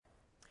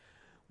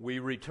We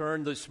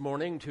return this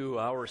morning to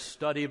our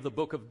study of the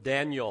book of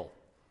Daniel,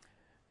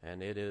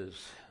 and it is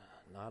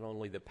not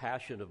only the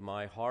passion of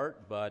my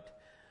heart, but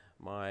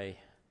my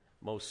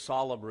most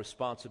solemn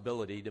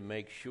responsibility to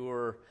make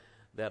sure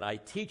that I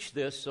teach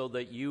this so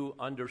that you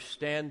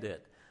understand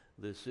it.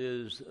 This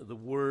is the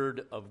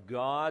Word of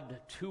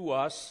God to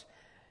us,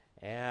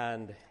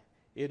 and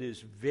it is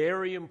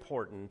very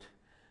important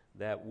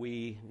that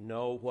we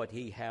know what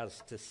He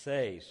has to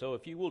say. So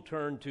if you will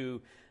turn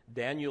to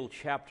Daniel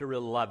chapter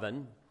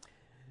 11,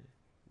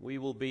 we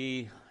will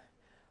be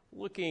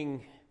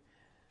looking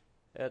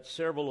at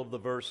several of the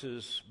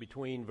verses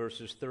between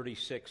verses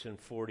 36 and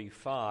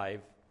 45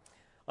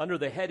 under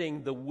the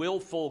heading, The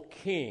Willful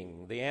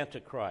King, the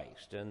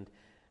Antichrist. And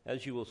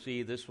as you will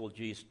see, this will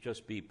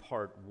just be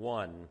part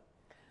one.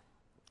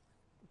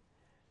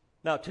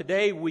 Now,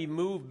 today we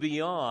move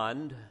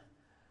beyond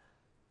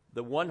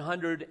the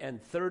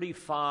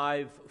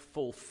 135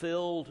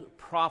 fulfilled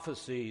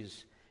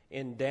prophecies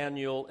in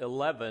Daniel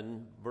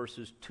 11,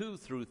 verses 2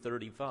 through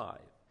 35.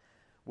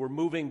 We're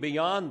moving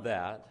beyond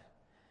that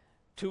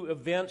to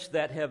events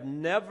that have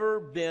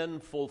never been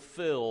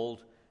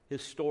fulfilled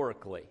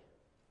historically.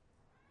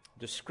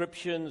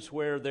 Descriptions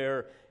where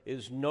there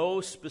is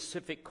no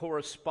specific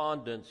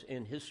correspondence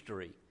in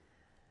history.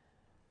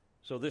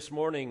 So this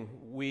morning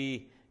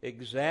we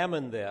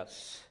examine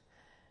this,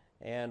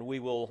 and we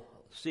will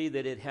see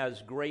that it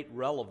has great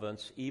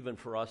relevance even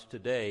for us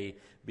today,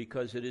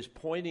 because it is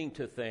pointing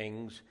to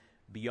things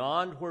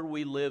beyond where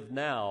we live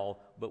now,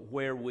 but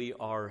where we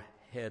are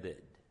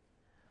headed.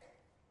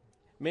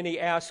 Many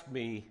ask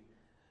me,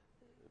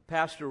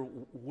 Pastor,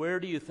 where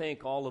do you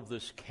think all of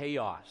this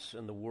chaos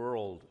in the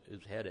world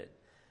is headed?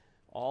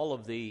 All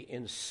of the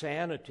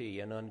insanity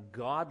and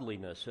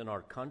ungodliness in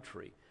our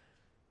country.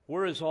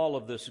 Where is all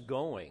of this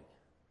going?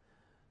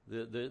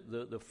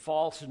 The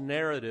false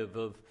narrative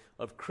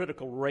of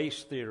critical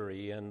race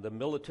theory and the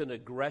militant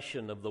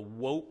aggression of the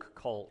woke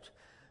cult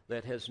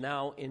that has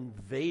now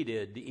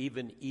invaded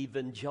even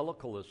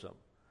evangelicalism.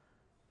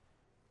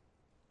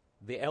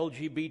 The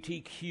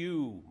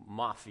LGBTQ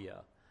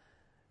mafia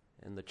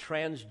and the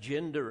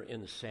transgender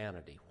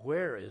insanity.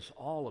 Where is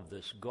all of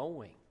this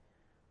going?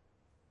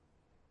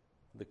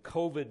 The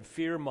COVID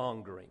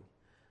fear-mongering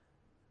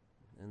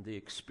and the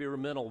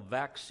experimental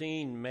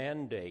vaccine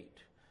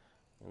mandate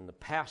and the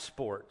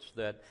passports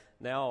that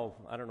now,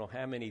 I don't know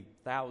how many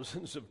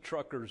thousands of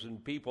truckers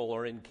and people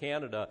are in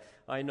Canada.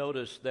 I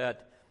noticed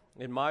that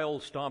in my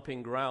old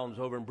stomping grounds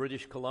over in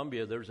British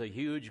Columbia, there's a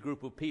huge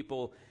group of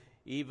people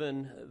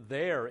even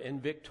there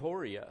in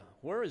Victoria.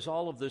 Where is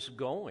all of this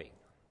going?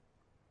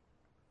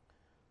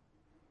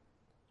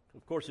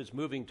 Of course, it's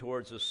moving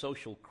towards a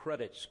social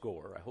credit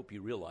score. I hope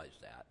you realize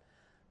that.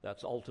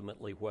 That's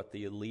ultimately what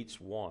the elites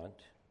want,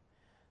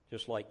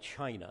 just like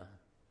China,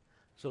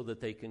 so that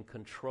they can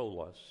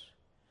control us.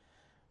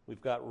 We've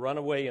got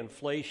runaway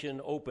inflation,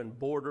 open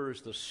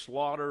borders, the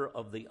slaughter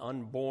of the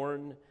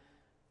unborn,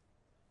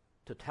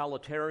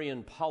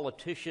 totalitarian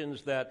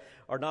politicians that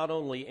are not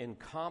only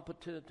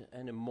incompetent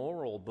and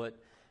immoral, but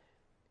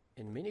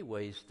in many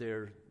ways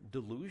they're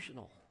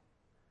delusional.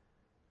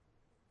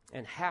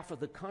 And half of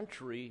the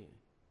country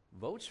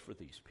votes for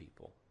these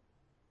people.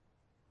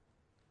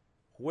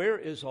 Where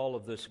is all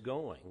of this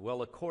going?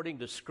 Well, according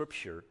to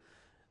Scripture,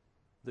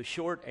 the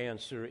short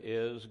answer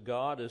is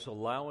God is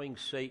allowing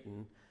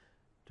Satan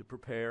to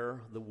prepare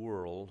the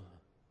world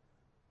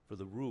for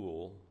the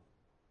rule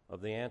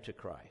of the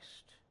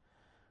Antichrist,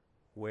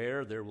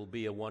 where there will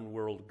be a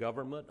one-world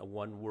government, a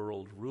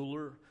one-world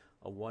ruler,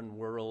 a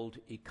one-world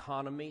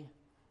economy,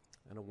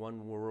 and a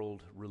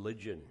one-world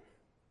religion.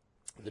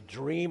 The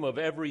dream of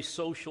every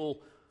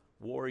social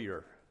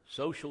warrior,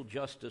 social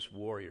justice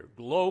warrior,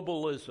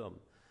 globalism,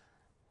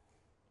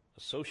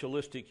 a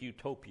socialistic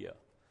utopia,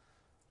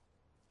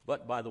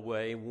 but, by the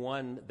way,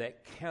 one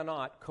that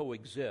cannot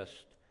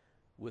coexist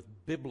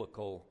with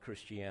biblical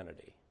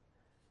Christianity.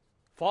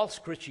 False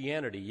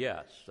Christianity,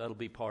 yes, that'll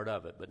be part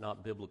of it, but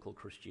not biblical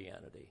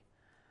Christianity.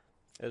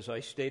 As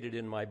I stated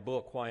in my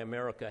book, Why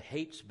America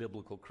Hates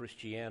Biblical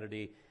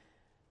Christianity,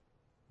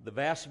 the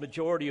vast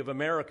majority of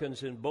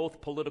Americans in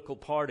both political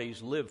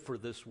parties live for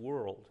this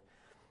world.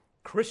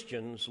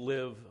 Christians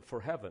live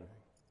for heaven.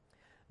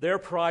 Their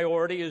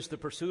priority is the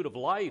pursuit of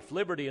life,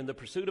 liberty, and the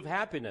pursuit of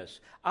happiness.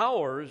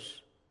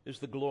 Ours is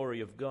the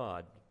glory of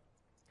God.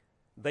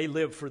 They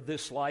live for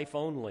this life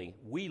only.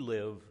 We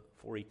live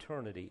for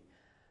eternity.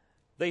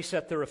 They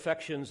set their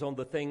affections on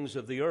the things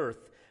of the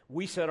earth.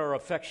 We set our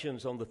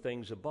affections on the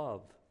things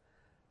above.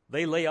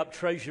 They lay up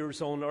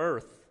treasures on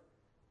earth.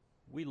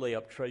 We lay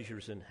up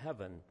treasures in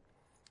heaven.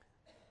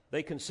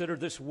 They consider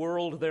this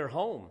world their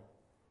home.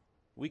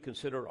 We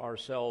consider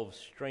ourselves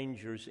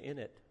strangers in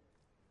it.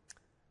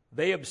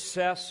 They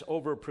obsess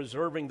over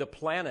preserving the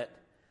planet.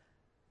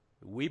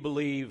 We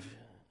believe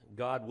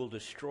God will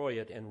destroy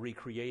it and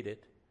recreate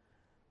it.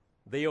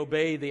 They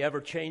obey the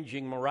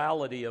ever-changing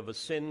morality of a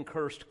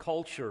sin-cursed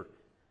culture.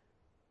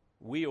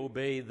 We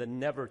obey the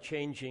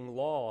never-changing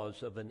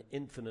laws of an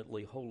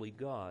infinitely holy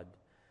God.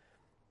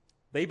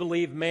 They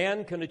believe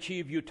man can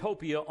achieve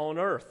utopia on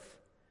earth.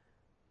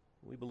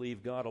 We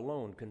believe God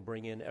alone can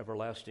bring in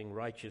everlasting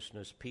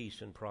righteousness,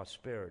 peace, and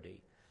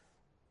prosperity.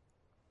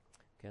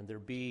 Can there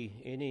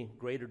be any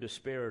greater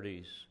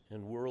disparities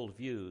in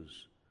worldviews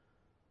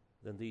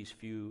than these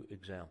few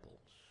examples?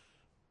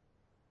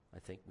 I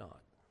think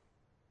not.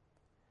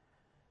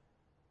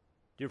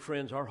 Dear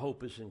friends, our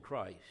hope is in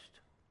Christ,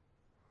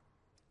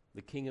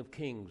 the King of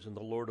Kings and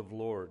the Lord of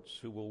Lords,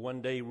 who will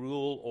one day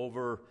rule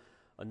over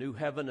a new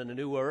heaven and a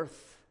new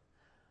earth,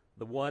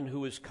 the one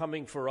who is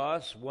coming for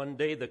us. One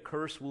day the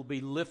curse will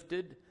be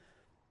lifted,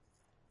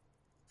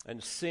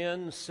 and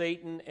sin,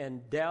 Satan,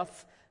 and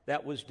death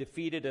that was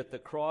defeated at the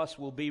cross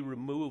will be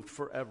removed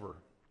forever.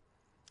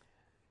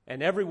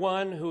 And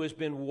everyone who has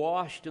been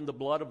washed in the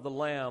blood of the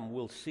Lamb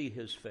will see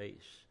his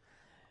face,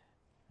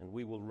 and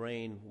we will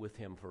reign with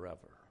him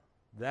forever.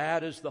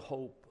 That is the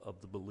hope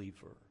of the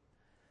believer.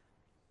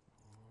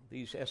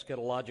 These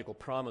eschatological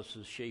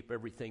promises shape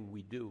everything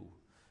we do.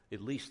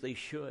 At least they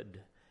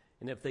should.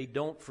 And if they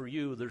don't for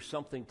you, there's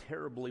something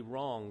terribly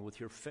wrong with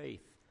your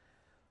faith,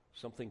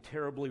 something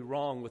terribly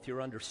wrong with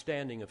your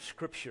understanding of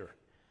Scripture.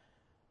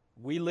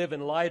 We live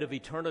in light of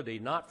eternity,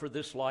 not for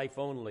this life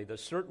only. The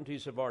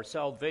certainties of our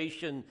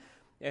salvation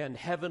and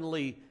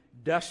heavenly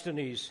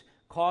destinies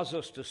cause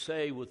us to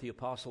say with the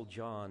Apostle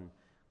John,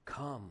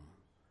 "Come,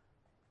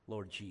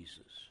 Lord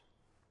Jesus."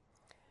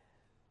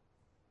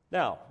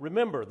 Now,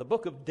 remember, the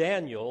book of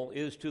Daniel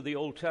is to the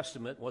Old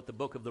Testament what the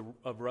book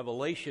of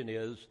Revelation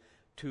is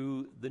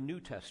to the New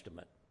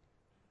Testament.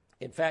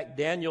 In fact,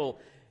 Daniel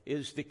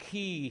is the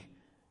key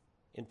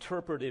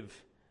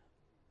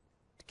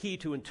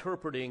to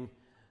interpreting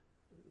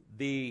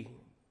the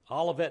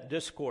Olivet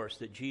Discourse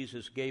that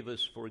Jesus gave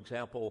us, for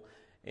example,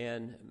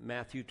 in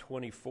Matthew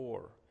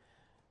 24.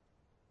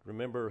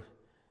 Remember,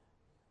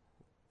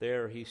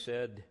 there he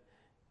said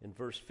in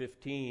verse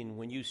 15,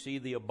 "When you see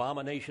the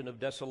abomination of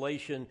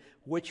desolation,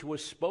 which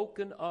was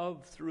spoken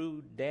of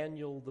through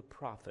Daniel the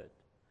prophet,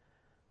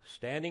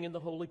 standing in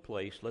the holy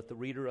place, let the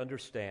reader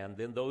understand.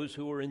 Then those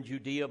who are in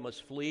Judea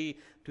must flee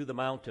to the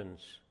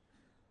mountains."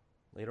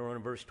 Later on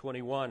in verse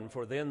 21,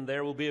 "For then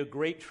there will be a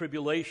great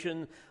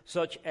tribulation,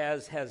 such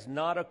as has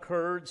not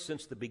occurred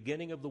since the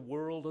beginning of the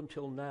world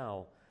until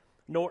now,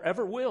 nor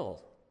ever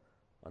will.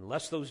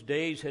 Unless those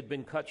days had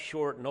been cut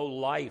short, no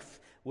life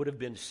would have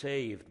been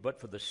saved. But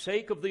for the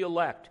sake of the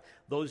elect,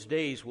 those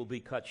days will be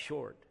cut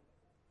short."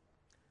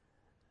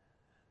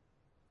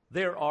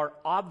 There are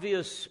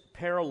obvious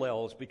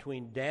parallels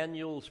between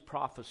Daniel's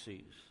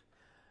prophecies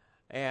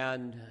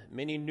and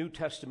many New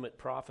Testament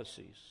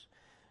prophecies.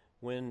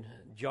 When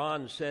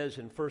John says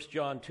in 1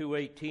 John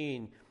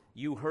 2:18,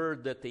 "You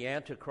heard that the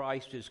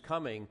Antichrist is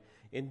coming,"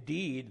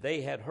 indeed,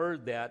 they had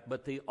heard that,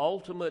 but the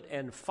ultimate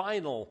and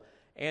final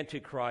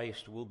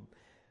Antichrist,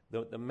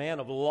 the man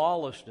of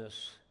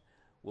lawlessness,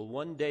 will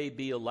one day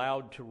be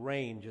allowed to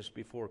reign just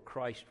before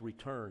Christ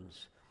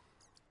returns.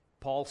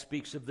 Paul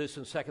speaks of this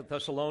in 2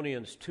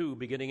 Thessalonians 2,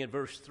 beginning in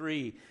verse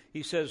 3.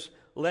 He says,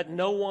 "Let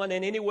no one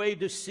in any way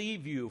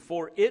deceive you,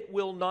 for it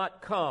will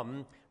not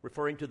come,"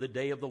 referring to the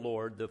day of the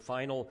Lord, the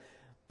final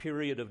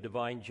period of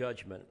divine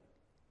judgment,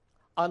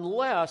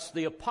 "unless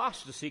the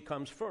apostasy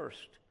comes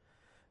first,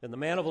 and the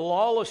man of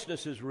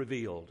lawlessness is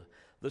revealed,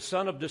 the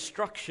son of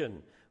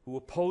destruction, who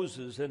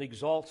opposes and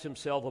exalts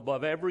himself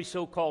above every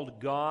so-called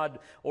God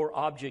or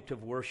object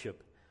of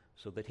worship,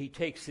 so that he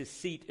takes his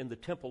seat in the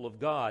temple of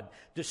God,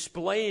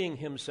 displaying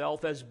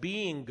himself as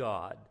being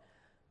God."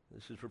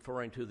 This is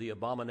referring to the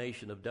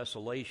abomination of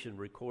desolation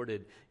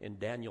recorded in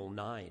Daniel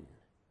 9.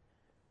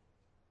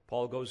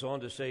 Paul goes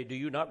on to say, "Do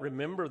you not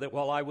remember that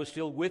while I was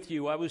still with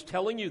you, I was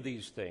telling you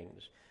these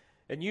things?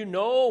 And you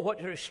know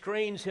what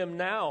restrains him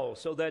now,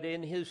 so that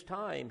in his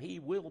time he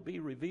will be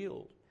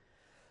revealed.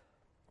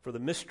 For the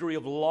mystery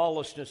of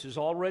lawlessness is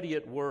already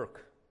at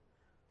work.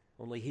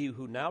 Only he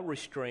who now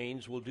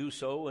restrains will do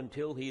so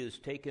until he is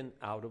taken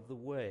out of the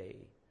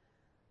way.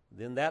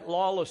 Then that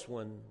lawless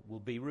one will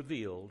be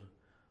revealed,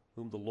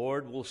 whom the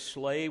Lord will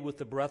slay with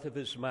the breath of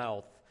his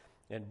mouth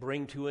and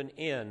bring to an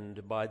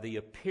end by the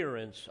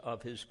appearance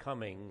of his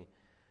coming."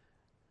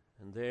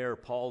 And there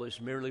Paul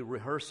is merely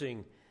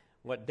rehearsing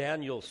what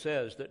Daniel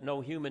says, that no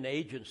human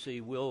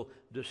agency will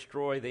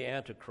destroy the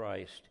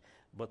Antichrist,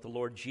 but the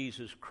Lord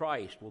Jesus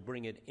Christ will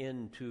bring it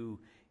into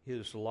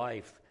his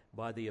life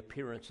by the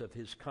appearance of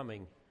his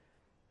coming.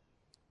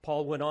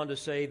 Paul went on to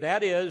say,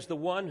 "That is, the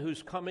one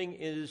whose coming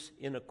is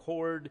in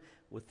accord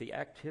with the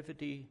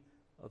activity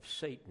of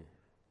Satan,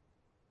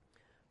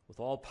 with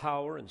all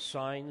power and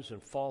signs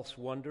and false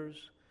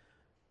wonders,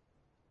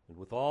 and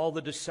with all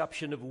the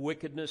deception of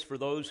wickedness for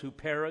those who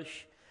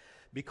perish,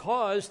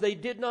 because they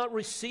did not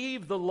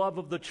receive the love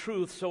of the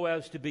truth so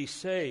as to be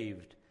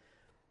saved.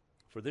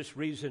 For this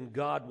reason,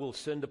 God will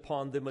send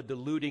upon them a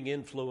deluding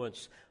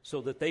influence,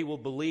 so that they will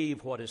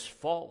believe what is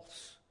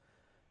false,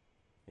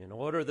 in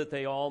order that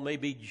they all may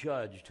be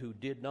judged who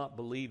did not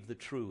believe the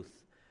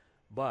truth,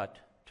 but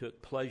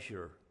took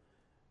pleasure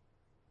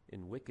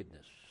in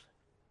wickedness."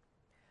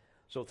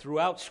 So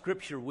throughout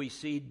Scripture, we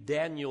see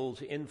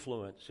Daniel's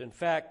influence. In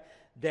fact,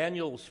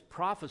 Daniel's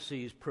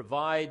prophecies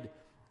provide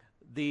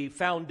the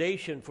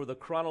foundation for the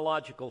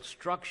chronological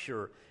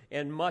structure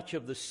and much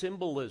of the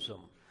symbolism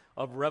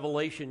of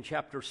Revelation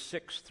chapter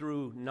 6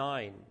 through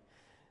 9.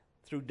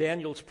 Through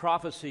Daniel's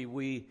prophecy,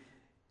 we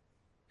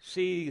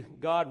see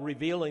God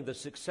revealing the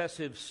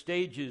successive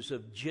stages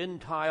of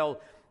Gentile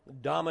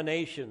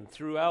domination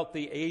throughout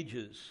the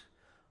ages.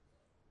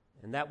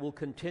 And that will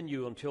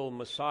continue until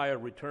Messiah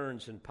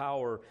returns in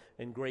power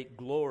and great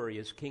glory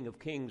as King of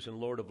Kings and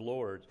Lord of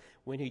Lords,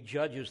 when he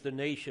judges the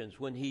nations,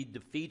 when he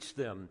defeats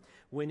them,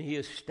 when he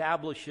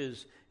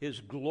establishes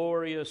his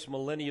glorious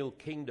millennial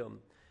kingdom,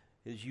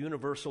 his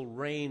universal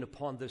reign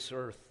upon this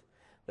earth,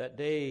 that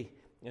day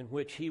in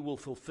which he will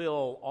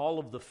fulfill all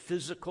of the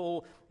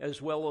physical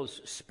as well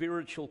as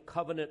spiritual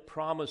covenant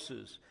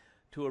promises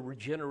to a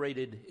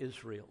regenerated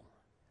Israel.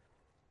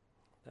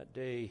 That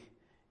day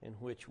in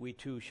which we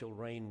too shall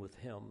reign with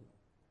him.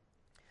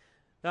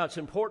 Now, it's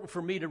important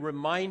for me to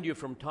remind you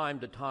from time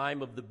to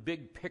time of the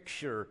big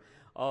picture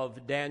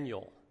of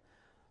Daniel.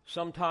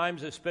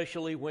 Sometimes,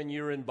 especially when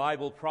you're in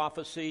Bible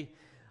prophecy,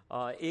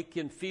 it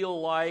can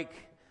feel like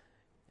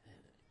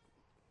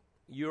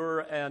you're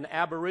an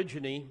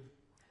aborigine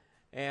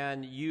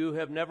and you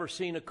have never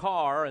seen a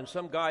car, and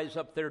some guy's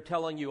up there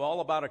telling you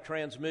all about a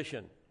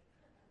transmission.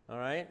 All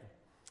right?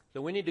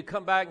 So we need to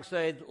come back and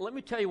say, let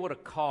me tell you what a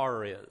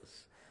car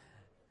is.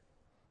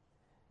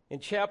 In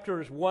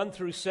chapters 1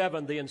 through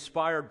 7, the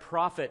inspired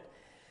prophet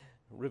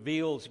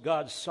reveals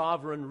God's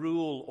sovereign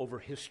rule over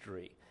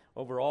history,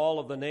 over all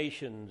of the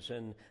nations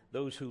and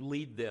those who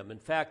lead them. In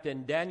fact,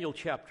 in Daniel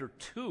chapter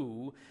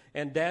 2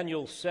 and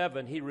Daniel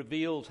 7, he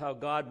reveals how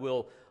God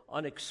will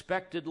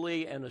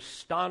unexpectedly and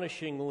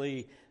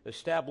astonishingly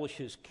establish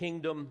his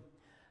kingdom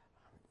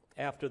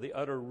after the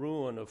utter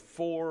ruin of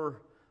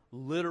 4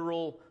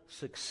 literal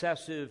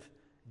successive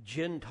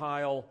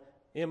Gentile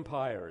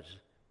empires,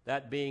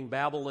 that being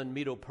Babylon,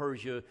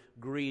 Medo-Persia,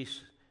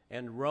 Greece,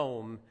 and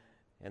Rome,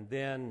 and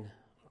then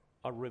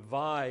a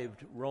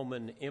revived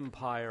Roman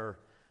Empire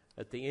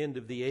at the end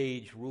of the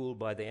age ruled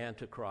by the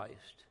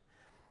Antichrist.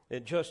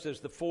 And just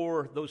as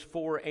those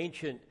four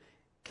ancient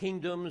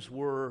kingdoms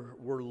were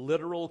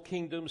literal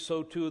kingdoms,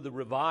 so too the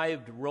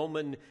revived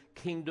Roman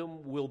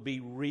kingdom will be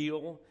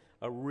real,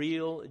 a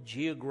real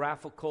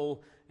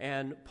geographical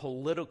and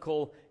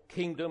political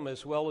kingdom,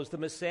 as well as the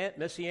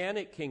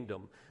Messianic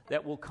kingdom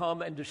that will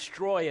come and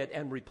destroy it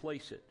and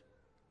replace it.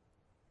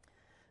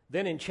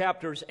 Then in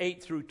chapters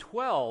 8 through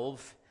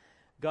 12,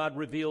 God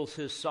reveals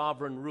his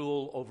sovereign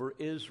rule over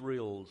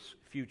Israel's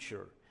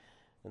future.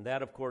 And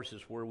that, of course,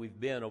 is where we've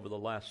been over the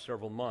last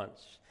several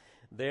months.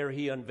 There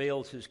he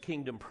unveils his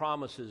kingdom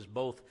promises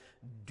both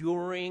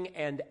during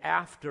and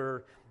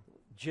after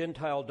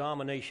Gentile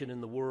domination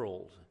in the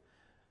world,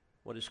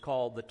 what is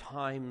called the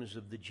times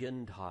of the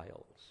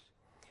Gentiles.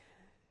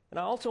 And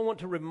I also want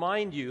to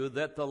remind you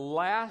that the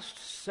last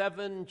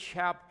 7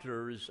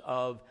 chapters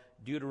of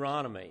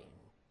Deuteronomy,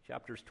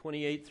 chapters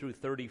 28 through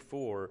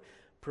 34,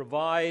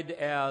 provide,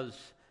 as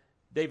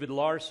David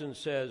Larson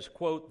says,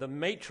 quote, the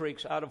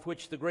matrix out of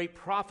which the great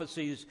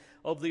prophecies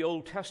of the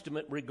Old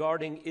Testament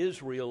regarding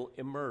Israel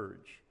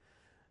emerge.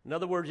 In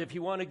other words, if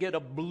you want to get a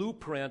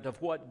blueprint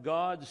of what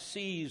God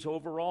sees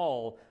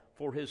overall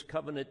for his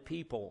covenant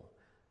people,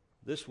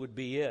 this would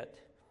be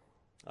it.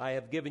 I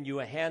have given you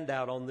a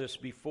handout on this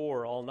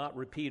before. I'll not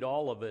repeat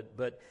all of it,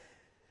 but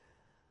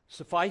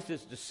suffice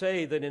it to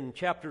say that in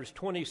chapters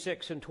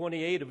 26 and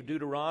 28 of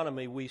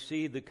Deuteronomy, we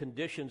see the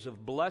conditions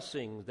of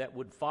blessing that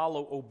would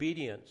follow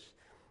obedience.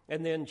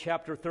 And then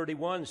chapter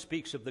 31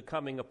 speaks of the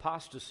coming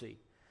apostasy.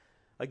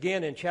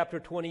 Again, in chapter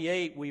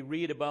 28, we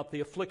read about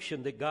the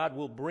affliction that God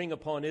will bring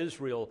upon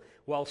Israel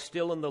while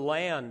still in the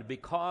land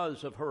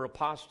because of her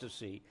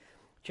apostasy.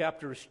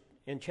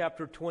 In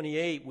chapter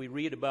 28, we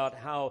read about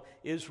how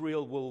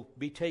Israel will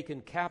be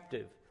taken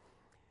captive.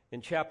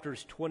 In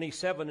chapters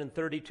 27 and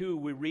 32,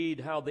 we read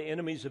how the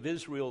enemies of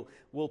Israel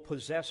will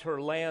possess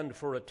her land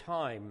for a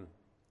time.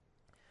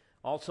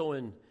 Also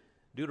in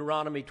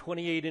Deuteronomy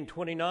 28 and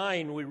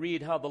 29, we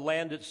read how the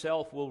land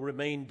itself will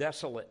remain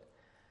desolate.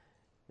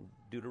 In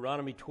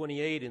Deuteronomy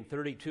 28 and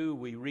 32,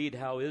 we read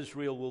how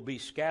Israel will be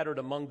scattered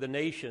among the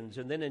nations.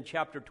 And then in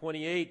chapter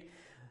 28,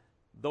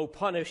 though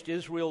punished,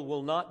 Israel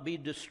will not be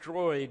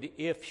destroyed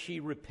if she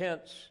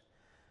repents.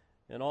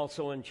 And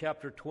also in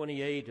chapter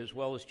 28 as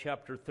well as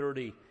chapter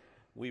 30,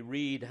 we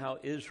read how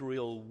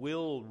Israel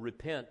will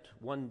repent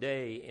one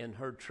day in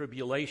her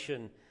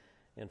tribulation.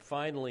 And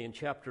finally, in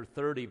chapter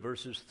 30,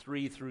 verses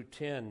 3 through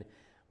 10,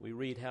 we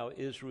read how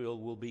Israel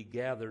will be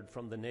gathered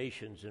from the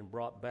nations and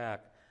brought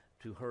back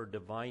to her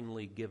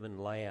divinely given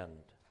land.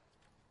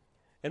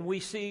 And we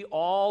see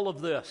all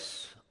of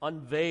this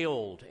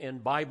unveiled in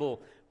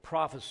Bible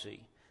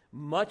prophecy.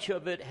 Much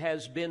of it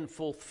has been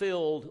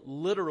fulfilled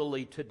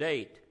literally to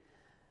date,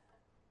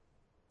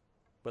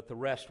 but the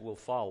rest will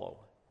follow.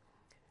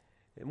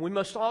 And we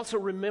must also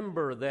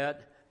remember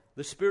that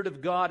the Spirit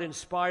of God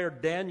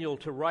inspired Daniel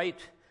to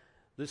write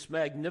this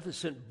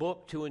magnificent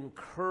book to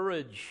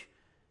encourage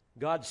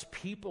God's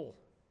people,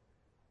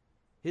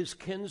 his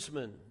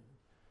kinsmen,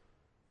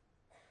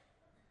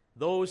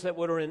 those that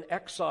were in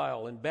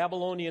exile, in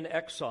Babylonian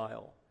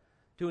exile,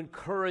 to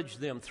encourage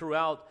them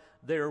throughout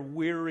their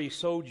weary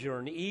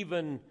sojourn,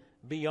 even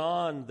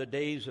beyond the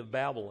days of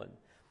Babylon.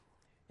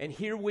 And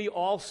here we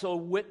also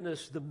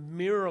witness the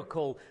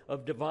miracle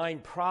of divine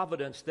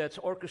providence that's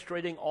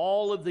orchestrating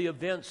all of the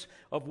events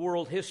of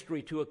world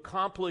history to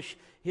accomplish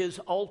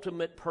his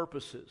ultimate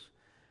purposes.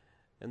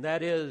 And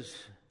that is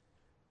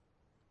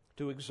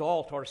to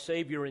exalt our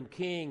Savior and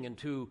King and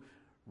to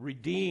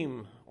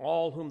redeem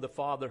all whom the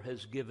Father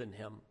has given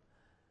him.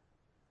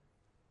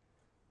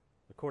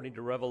 According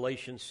to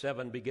Revelation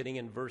 7, beginning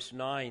in verse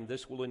 9,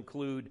 this will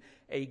include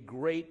a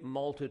great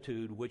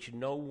multitude which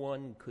no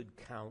one could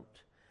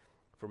count,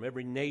 from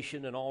every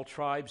nation and all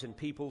tribes and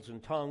peoples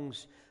and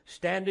tongues,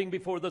 standing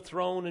before the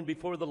throne and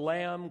before the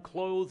Lamb,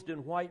 clothed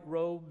in white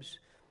robes,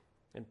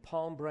 and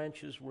palm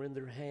branches were in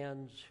their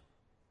hands.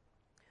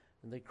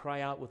 And they cry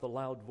out with a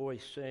loud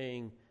voice,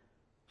 saying,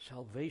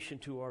 "Salvation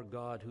to our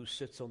God who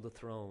sits on the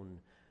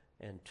throne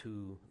and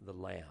to the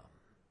Lamb."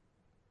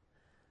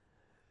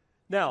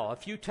 Now, a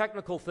few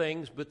technical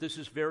things, but this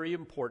is very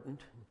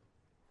important.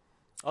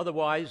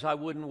 Otherwise, I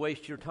wouldn't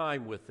waste your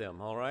time with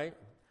them, all right?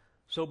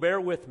 So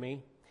bear with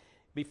me.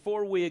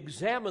 Before we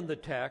examine the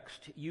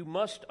text, you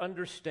must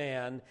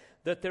understand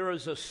that there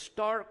is a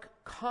stark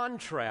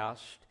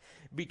contrast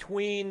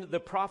between the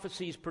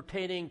prophecies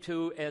pertaining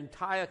to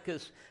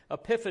Antiochus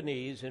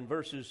Epiphanes in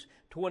verses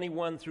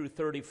 21 through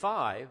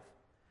 35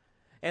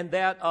 and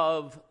that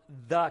of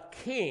the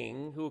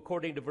king, who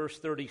according to verse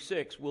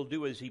 36 will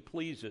do as he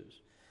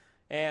pleases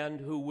and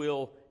who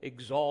will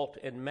exalt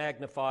and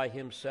magnify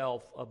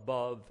himself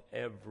above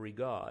every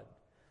god.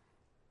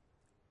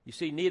 You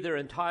see, neither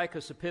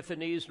Antiochus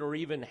Epiphanes nor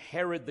even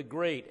Herod the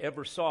Great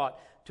ever sought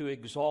to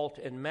exalt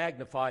and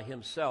magnify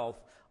himself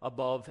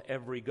above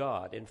every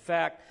god. In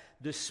fact,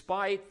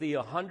 despite the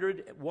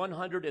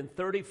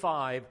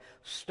 135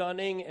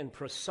 stunning and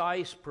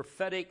precise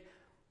prophetic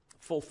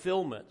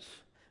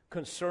fulfillments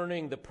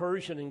concerning the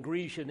Persian and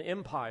Grecian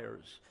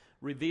empires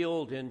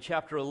revealed in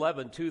chapter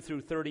 11, 2 through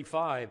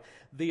 35,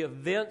 the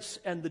events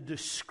and the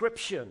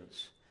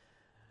descriptions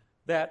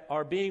that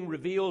are being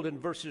revealed in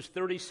verses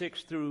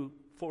 36 through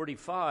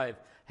 45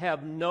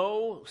 have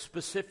no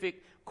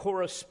specific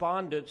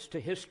correspondence to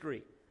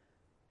history,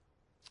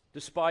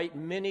 despite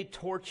many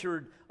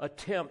tortured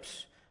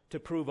attempts to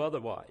prove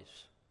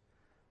otherwise.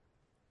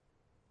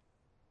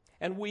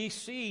 And we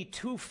see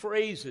two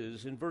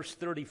phrases in verse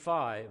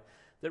 35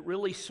 that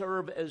really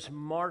serve as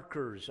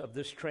markers of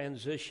this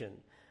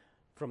transition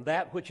from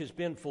that which has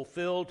been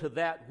fulfilled to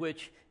that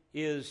which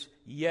is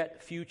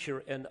yet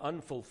future and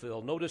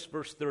unfulfilled. Notice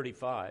verse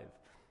 35.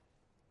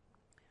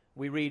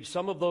 We read,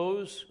 "Some of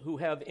those who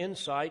have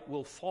insight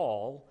will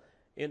fall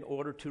in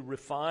order to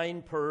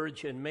refine,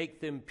 purge, and make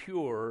them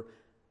pure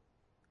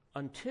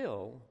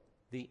until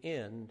the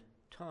end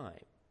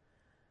time."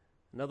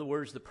 In other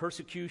words, the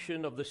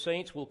persecution of the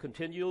saints will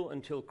continue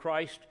until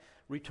Christ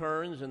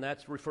returns, and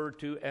that's referred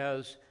to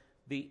as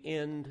the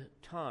end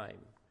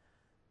time.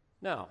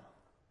 Now,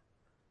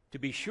 to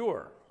be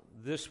sure,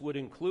 this would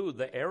include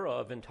the era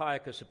of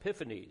Antiochus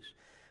Epiphanes,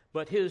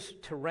 but his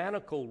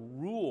tyrannical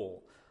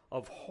rule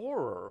of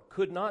horror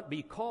could not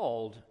be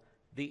called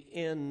the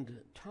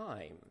end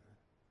time.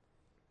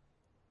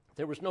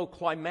 There was no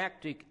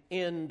climactic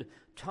end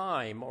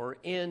time or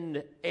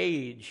end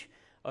age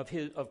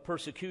of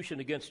persecution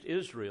against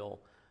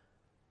Israel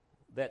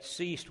that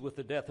ceased with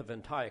the death of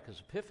Antiochus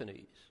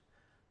Epiphanes.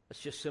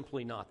 It's just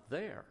simply not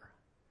there.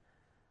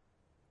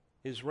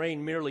 His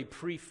reign merely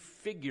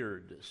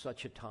prefigured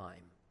such a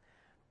time.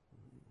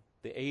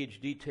 The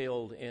age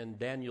detailed in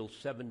Daniel's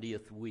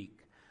 70th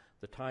week,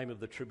 the time of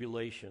the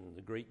tribulation,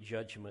 the great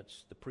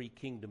judgments, the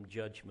pre-kingdom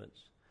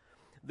judgments.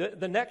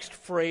 The next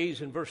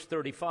phrase in verse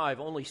 35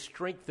 only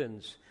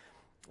strengthens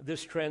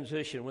this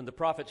transition when the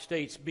prophet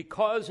states,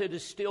 "Because it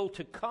is still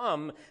to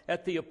come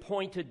at the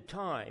appointed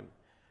time,"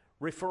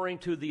 referring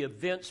to the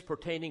events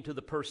pertaining to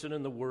the person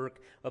and the work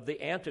of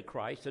the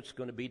Antichrist that's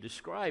going to be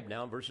described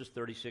now in verses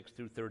 36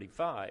 through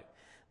 35.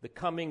 The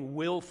coming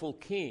willful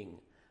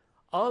king,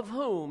 of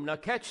whom, now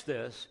catch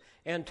this,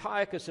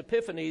 Antiochus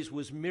Epiphanes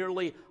was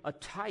merely a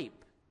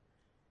type.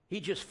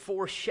 He just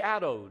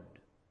foreshadowed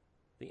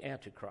the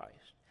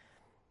Antichrist.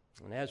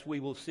 And as we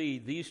will see,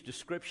 these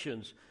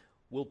descriptions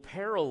will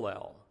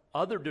parallel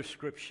other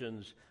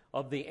descriptions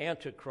of the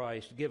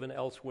Antichrist given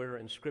elsewhere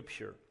in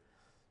Scripture.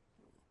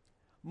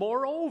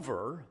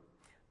 Moreover,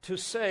 to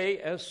say,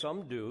 as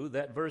some do,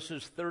 that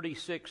verses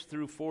 36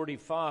 through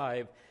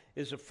 45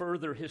 is a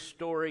further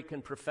historic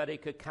and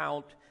prophetic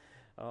account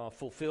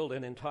fulfilled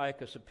in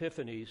Antiochus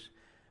Epiphanes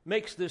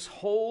makes this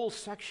whole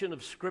section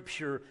of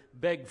Scripture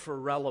beg for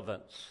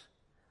relevance.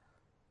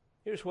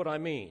 Here's what I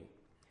mean.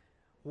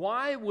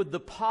 Why would the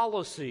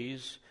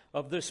policies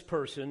of this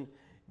person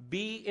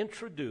be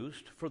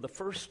introduced for the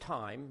first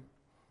time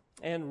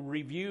and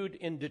reviewed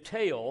in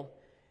detail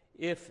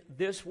if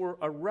this were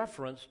a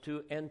reference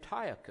to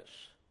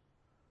Antiochus,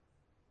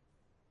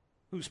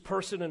 whose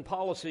person and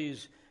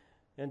policies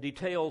and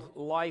detailed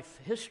life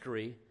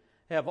history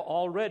have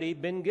already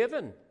been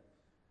given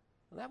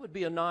That would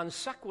be a non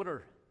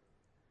sequitur.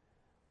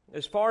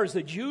 As far as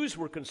the Jews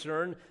were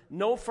concerned,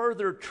 no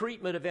further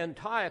treatment of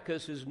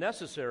Antiochus is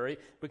necessary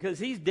because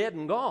he's dead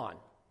and gone.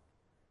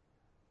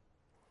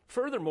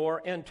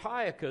 Furthermore,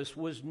 Antiochus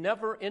was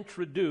never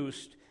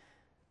introduced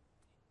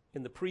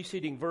in the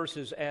preceding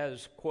verses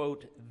as,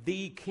 quote,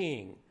 the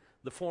king,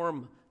 the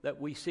form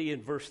that we see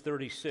in verse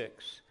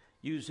 36,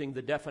 using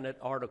the definite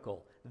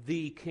article,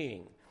 the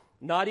king.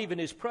 Not even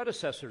his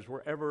predecessors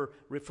were ever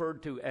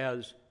referred to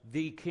as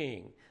the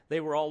king. They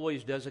were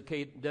always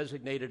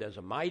designated as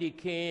a mighty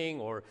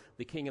king or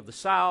the king of the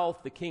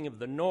south, the king of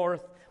the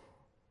north.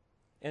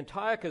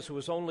 Antiochus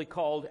was only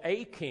called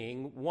a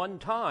king one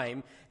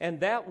time,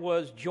 and that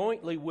was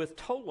jointly with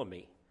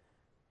Ptolemy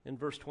in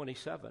verse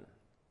 27.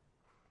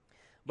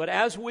 But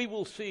as we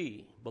will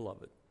see,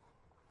 beloved,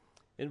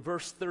 in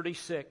verse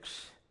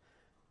 36,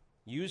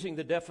 using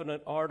the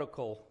definite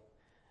article,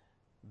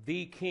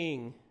 the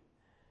king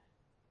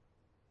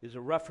is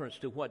a reference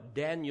to what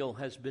Daniel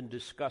has been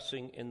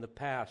discussing in the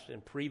past in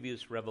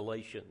previous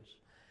revelations.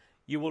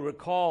 You will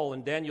recall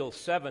in Daniel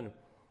 7,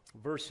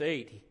 verse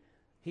 8,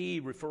 he,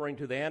 referring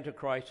to the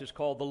Antichrist, is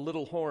called the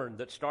little horn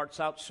that starts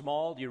out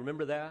small. Do you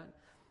remember that?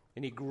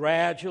 And he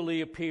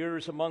gradually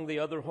appears among the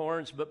other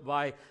horns, but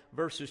by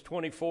verses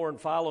 24 and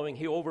following,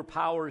 he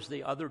overpowers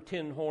the other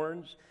 10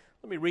 horns.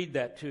 Let me read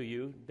that to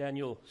you,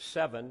 Daniel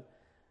 7,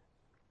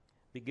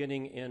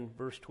 beginning in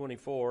verse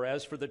 24.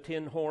 As for the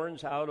 10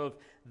 horns, out of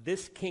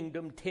this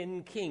kingdom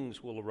 10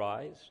 kings will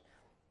arise.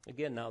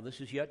 Again, now this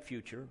is yet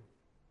future.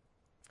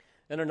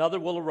 And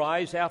another will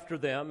arise after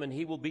them, and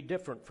he will be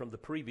different from the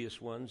previous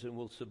ones and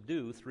will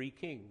subdue 3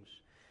 kings.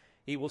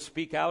 He will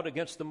speak out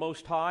against the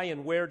Most High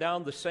and wear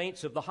down the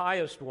saints of the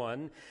Highest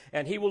One,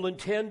 and he will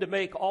intend to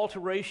make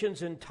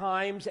alterations in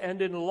times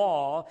and in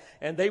law,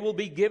 and they will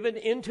be given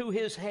into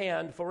his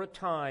hand for a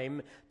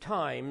time,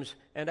 times,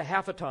 and a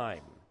half a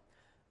time.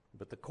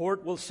 But the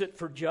court will sit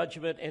for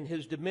judgment, and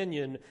his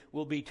dominion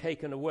will be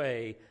taken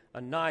away,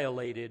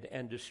 annihilated,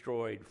 and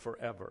destroyed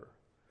forever.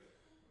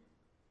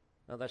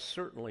 Now, that's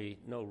certainly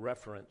no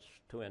reference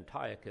to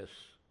Antiochus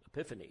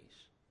Epiphanes.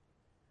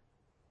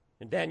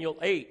 In Daniel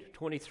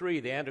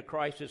 8:23, the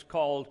Antichrist is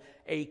called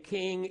a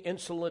king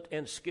insolent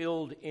and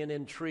skilled in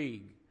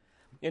intrigue.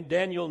 In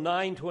Daniel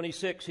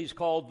 9:26, he's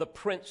called the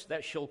prince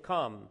that shall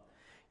come.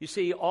 You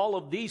see, all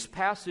of these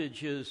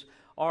passages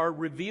are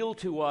revealed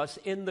to us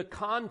in the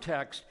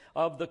context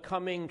of the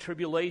coming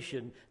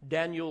tribulation,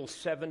 Daniel's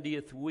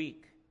 70th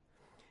week.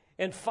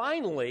 And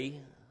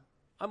finally,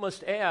 I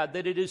must add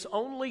that it is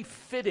only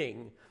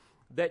fitting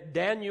that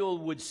Daniel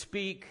would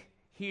speak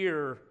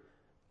here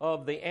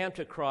of the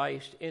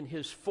Antichrist in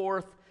his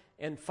 4th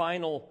and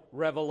final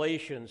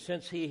revelation,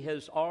 since he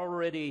has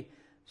already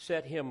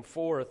set him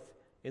forth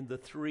in the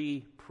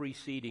 3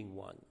 preceding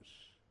ones.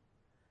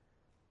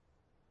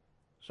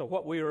 So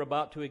what we are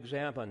about to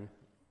examine,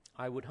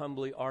 I would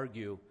humbly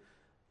argue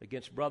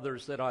against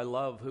brothers that I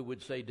love who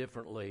would say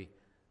differently,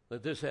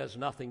 that this has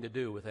nothing to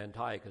do with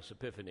Antiochus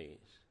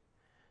Epiphanes,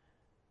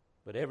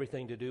 but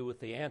everything to do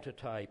with the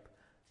antitype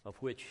of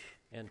which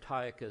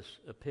Antiochus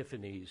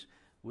Epiphanes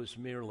was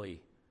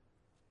merely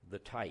the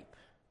type.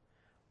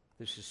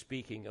 This is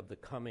speaking of the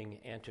coming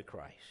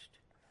Antichrist.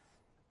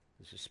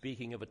 This is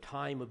speaking of a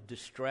time of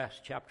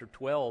distress. Chapter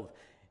 12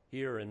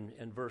 here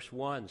in verse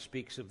 1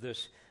 speaks of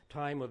this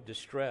time of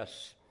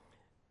distress.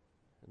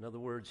 In other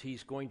words,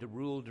 he's going to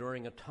rule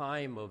during a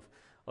time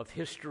of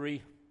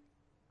history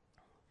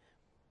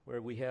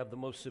where we have the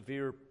most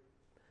severe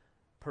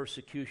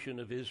persecution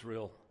of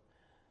Israel,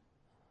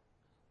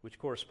 which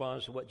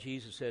corresponds to what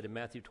Jesus said in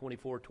Matthew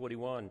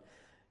 24:21,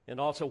 and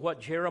also what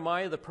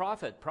Jeremiah the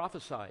prophet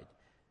prophesied.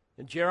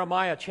 In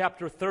Jeremiah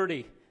chapter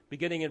 30,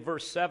 beginning in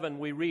verse 7,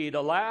 we read,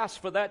 "Alas,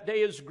 for that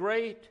day is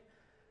great,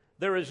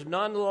 there is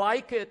none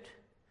like it,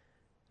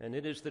 and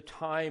it is the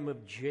time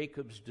of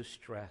Jacob's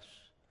distress.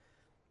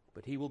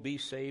 But he will be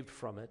saved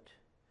from it.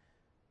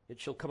 It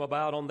shall come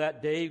about on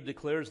that day,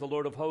 declares the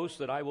Lord of hosts,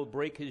 that I will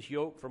break his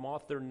yoke from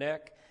off their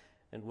neck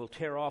and will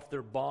tear off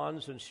their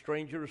bonds, and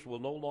strangers will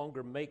no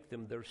longer make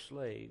them their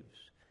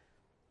slaves.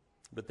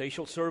 But they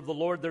shall serve the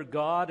Lord their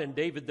God, and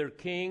David their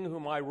king,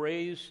 whom I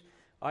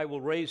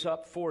will raise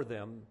up for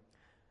them.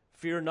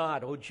 Fear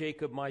not, O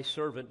Jacob, my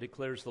servant,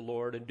 declares the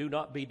Lord, and do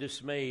not be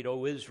dismayed,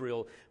 O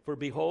Israel. For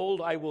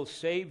behold, I will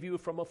save you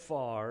from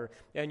afar,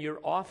 and your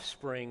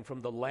offspring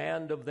from the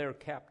land of their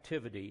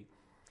captivity.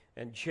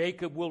 And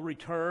Jacob will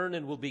return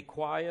and will be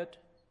quiet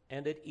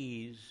and at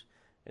ease,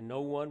 and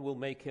no one will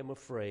make him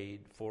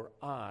afraid, for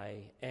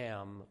I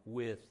am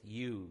with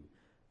you,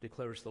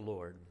 declares the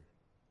Lord,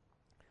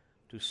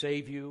 to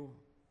save you.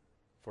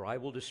 For I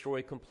will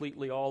destroy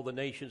completely all the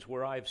nations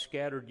where I have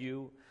scattered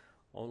you.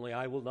 Only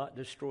I will not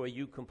destroy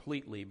you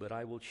completely, but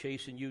I will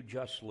chasten you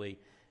justly,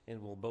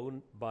 and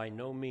will by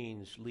no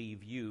means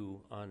leave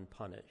you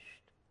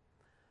unpunished."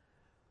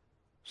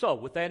 So,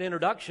 with that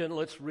introduction,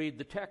 let's read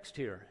the text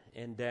here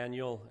in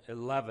Daniel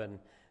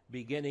 11,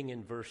 beginning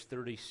in verse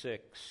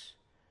 36.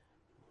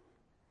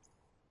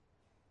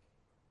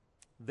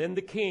 "Then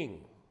the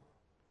king,"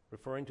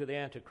 referring to the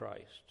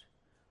Antichrist,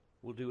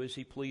 will do as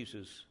he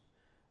pleases,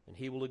 and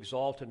he will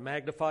exalt and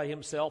magnify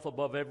himself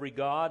above every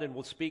god, and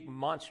will speak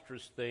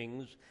monstrous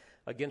things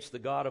against the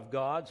God of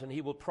gods, and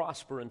he will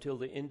prosper until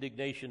the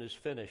indignation is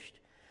finished.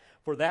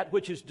 For that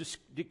which is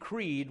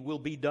decreed will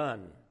be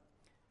done.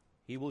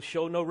 He will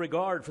show no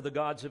regard for the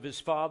gods of his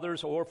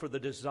fathers or for the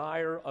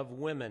desire of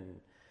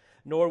women,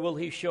 nor will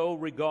he show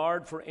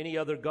regard for any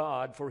other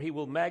god, for he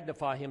will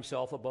magnify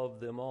himself above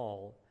them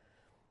all.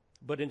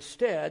 But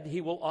instead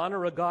he will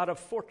honor a God of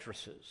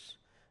fortresses,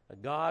 a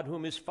God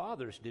whom his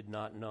fathers did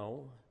not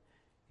know.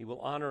 He will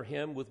honor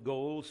him with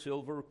gold,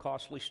 silver,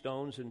 costly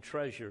stones, and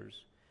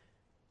treasures.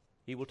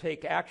 He will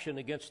take action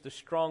against the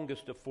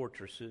strongest of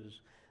fortresses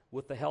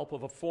with the help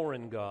of a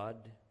foreign god.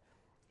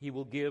 He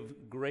will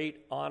give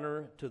great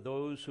honor to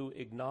those who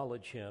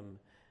acknowledge him,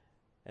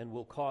 and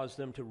will cause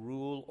them to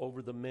rule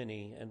over the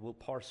many, and will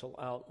parcel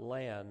out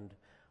land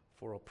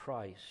for a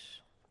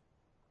price.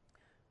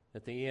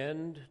 At the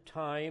end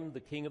time, the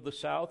king of the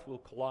south will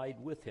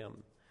collide with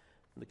him.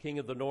 The king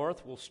of the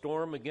north will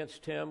storm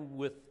against him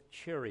with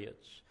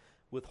chariots,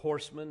 with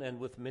horsemen, and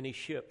with many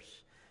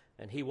ships.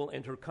 And he will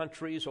enter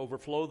countries,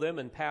 overflow them,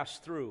 and pass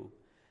through.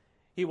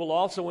 He will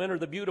also enter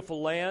the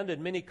beautiful land,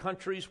 and many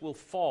countries will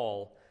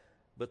fall,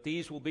 but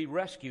these will be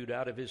rescued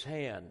out of his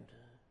hand: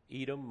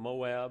 Edom,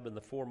 Moab, and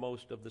the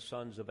foremost of the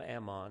sons of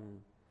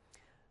Ammon.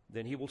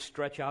 Then he will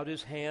stretch out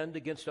his hand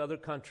against other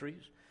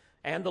countries,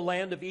 and the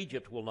land of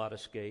Egypt will not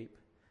escape.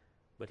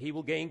 But he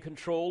will gain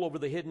control over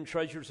the hidden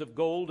treasures of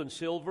gold and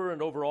silver,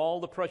 and over all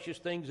the precious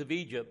things of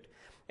Egypt.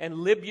 And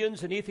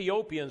Libyans and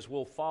Ethiopians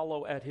will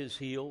follow at his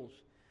heels.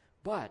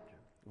 But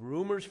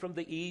rumors from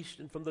the east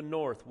and from the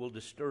north will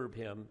disturb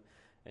him,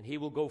 and he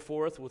will go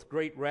forth with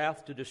great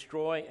wrath to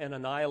destroy and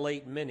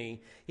annihilate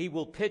many. He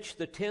will pitch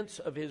the tents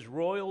of his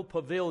royal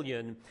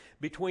pavilion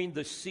between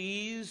the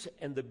seas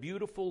and the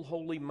beautiful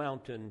holy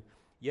mountain,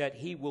 yet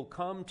he will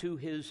come to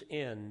his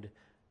end,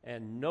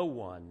 and no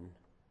one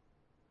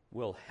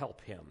will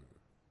help him.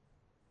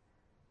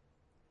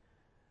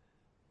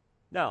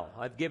 Now,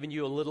 I've given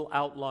you a little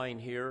outline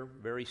here,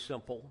 very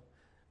simple.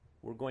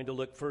 We're going to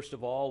look first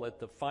of all at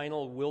the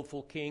final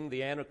willful king,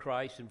 the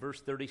Antichrist, in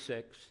verse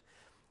 36.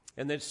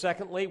 And then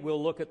secondly,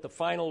 we'll look at the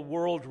final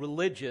world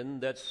religion,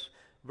 that's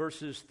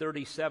verses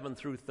 37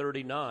 through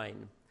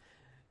 39.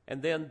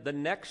 And then the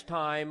next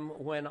time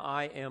when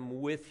I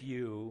am with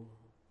you,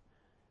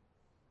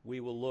 we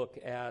will look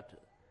at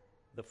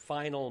the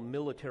final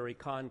military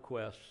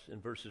conquests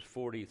in verses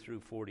 40 through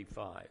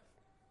 45.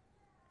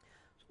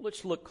 So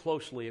let's look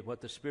closely at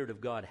what the Spirit of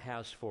God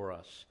has for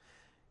us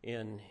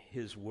in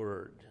his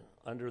word,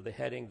 under the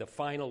heading, the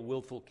final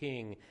willful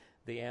king,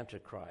 the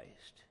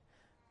Antichrist.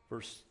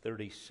 Verse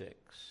 36.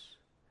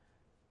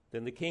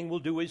 Then the king will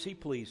do as he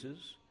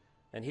pleases,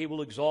 and he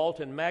will exalt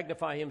and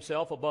magnify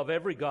himself above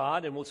every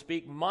god, and will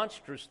speak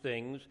monstrous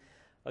things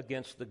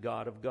against the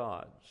God of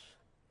gods.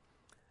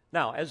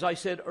 Now, as I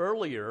said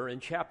earlier, in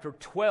chapter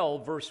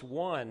 12, verse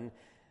 1,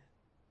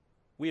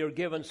 we are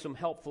given some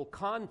helpful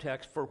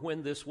context for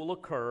when this will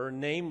occur,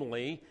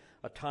 namely,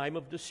 a time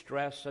of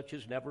distress such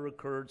as never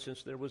occurred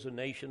since there was a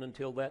nation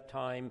until that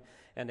time,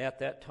 and at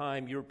that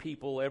time your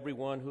people,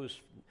 everyone who's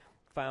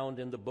found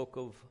in the book,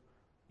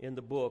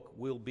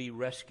 will be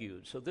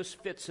rescued. So this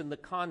fits in the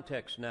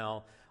context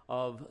now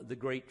of the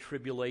Great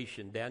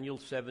Tribulation,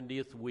 Daniel's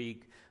 70th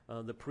week,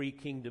 the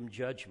pre-kingdom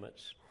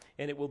judgments.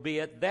 And it will be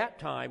at that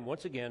time,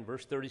 once again,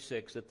 verse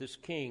 36, that this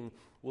king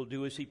will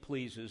do as he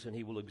pleases, and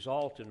he will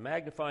exalt and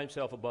magnify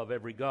himself above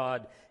every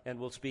god, and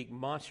will speak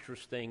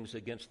monstrous things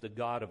against the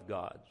God of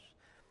gods.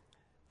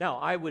 Now,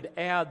 I would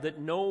add that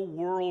no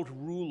world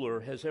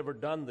ruler has ever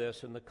done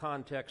this in the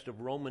context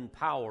of Roman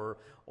power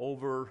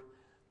over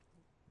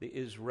the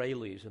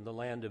Israelis in the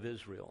land of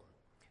Israel,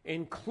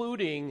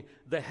 including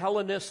the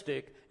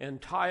Hellenistic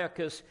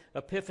Antiochus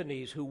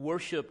Epiphanes, who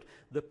worshipped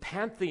the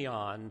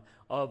pantheon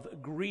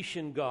of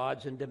Grecian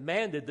gods and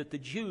demanded that the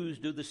Jews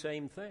do the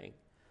same thing.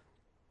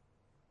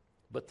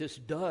 But this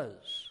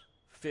does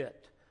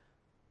fit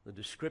the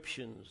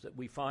descriptions that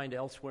we find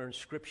elsewhere in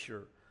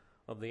Scripture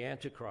of the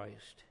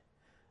Antichrist.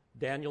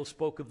 Daniel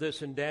spoke of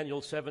this in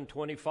Daniel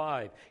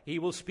 7:25. He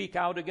will speak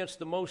out against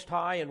the Most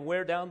High and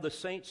wear down the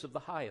saints of the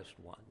Highest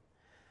One.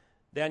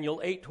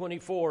 Daniel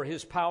 8:24,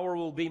 his power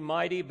will be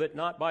mighty, but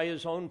not by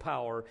his own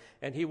power,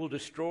 and he will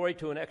destroy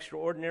to an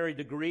extraordinary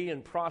degree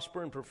and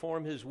prosper and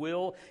perform his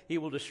will. He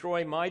will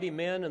destroy mighty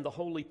men and the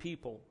holy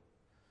people.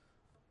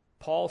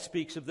 Paul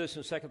speaks of this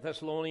in 2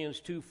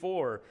 Thessalonians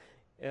 2:4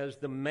 as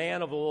the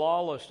man of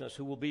lawlessness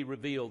who will be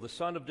revealed, the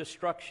son of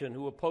destruction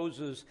who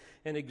opposes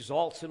and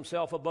exalts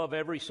himself above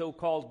every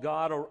so-called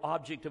God or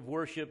object of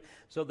worship,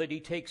 so that he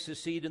takes his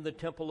seat in the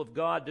temple of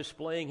God,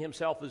 displaying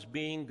himself as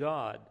being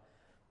God.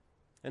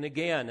 And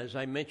again, as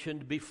I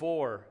mentioned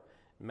before,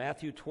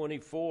 Matthew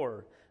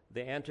 24,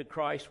 the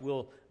Antichrist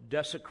will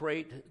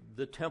desecrate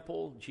the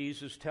temple,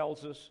 Jesus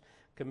tells us,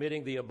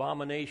 committing the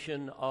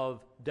abomination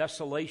of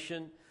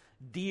desolation,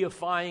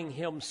 deifying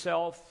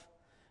himself.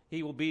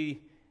 He will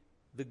be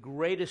the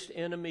greatest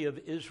enemy of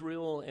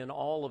Israel in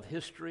all of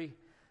history,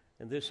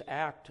 and this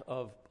act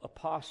of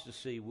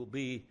apostasy will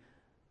be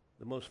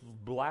the most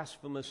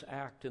blasphemous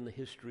act in the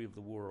history of the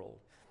world.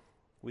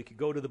 We could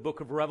go to the book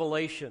of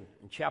Revelation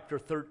in chapter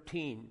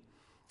 13,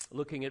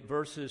 looking at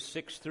verses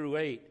 6 through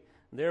 8.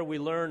 There we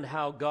learn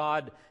how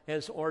God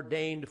has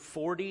ordained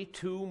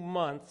 42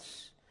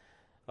 months,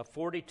 a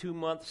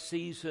 42-month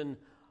season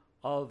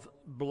of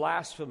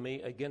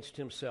blasphemy against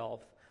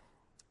himself.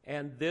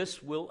 And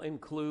this will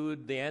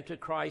include the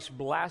Antichrist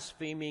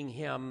blaspheming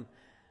him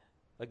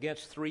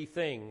against three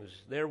things.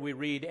 There we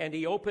read, and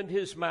he opened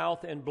his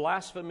mouth in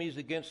blasphemies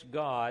against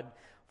God,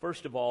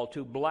 first of all,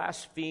 to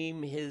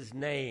blaspheme his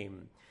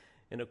name.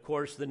 And of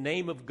course, the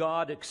name of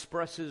God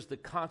expresses the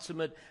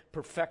consummate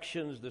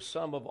perfections, the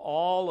sum of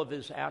all of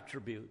his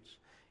attributes.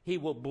 He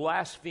will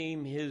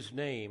blaspheme his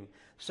name.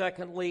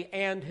 Secondly,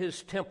 and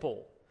his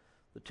temple.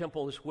 The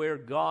temple is where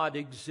God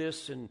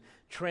exists in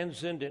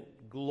transcendent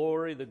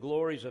glory, the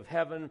glories of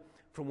heaven,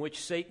 from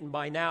which Satan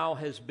by now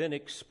has been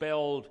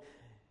expelled.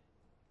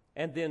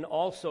 And then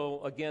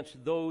also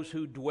against those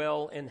who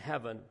dwell in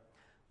heaven.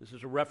 This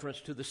is a reference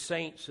to the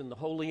saints and the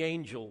holy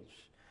angels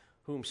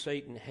whom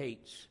Satan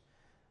hates.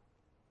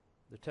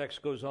 The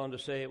text goes on to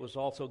say it was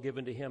also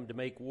given to him to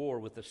make war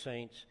with the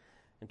saints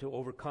and to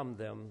overcome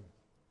them.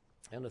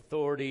 And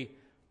authority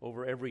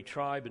over every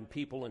tribe and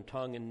people and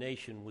tongue and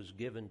nation was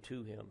given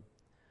to him.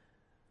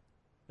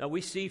 Now we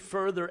see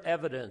further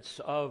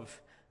evidence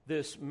of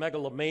this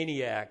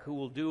megalomaniac who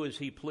will do as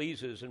he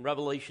pleases in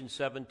Revelation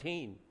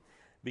 17.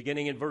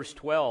 Beginning in verse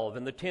 12,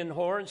 and the 10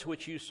 horns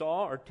which you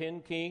saw are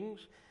 10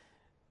 kings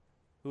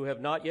who have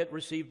not yet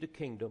received a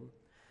kingdom,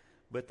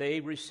 but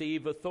they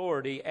receive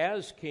authority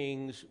as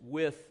kings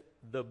with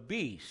the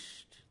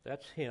beast,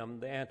 that's him,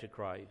 the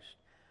Antichrist,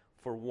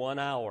 for 1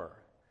 hour.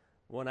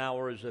 1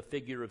 hour is a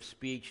figure of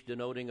speech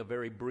denoting a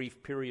very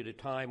brief period of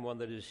time, one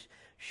that is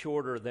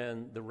shorter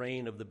than the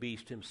reign of the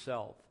beast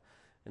himself.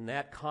 In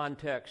that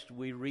context,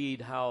 we read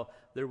how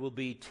there will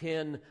be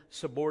 10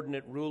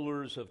 subordinate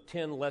rulers of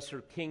 10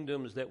 lesser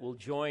kingdoms that will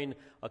join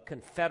a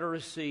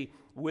confederacy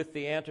with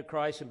the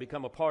Antichrist and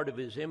become a part of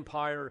his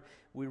empire.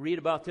 We read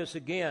about this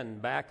again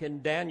back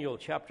in Daniel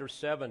chapter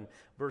 7,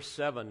 verse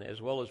 7,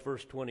 as well as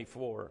verse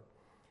 24.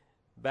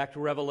 Back to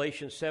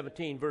Revelation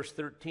 17, verse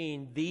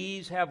 13.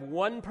 These have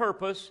one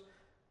purpose,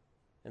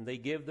 and they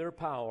give their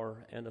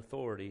power and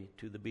authority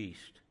to the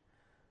beast.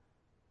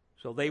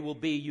 So they will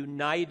be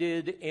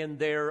united in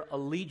their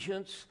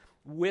allegiance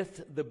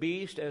with the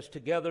beast, as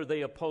together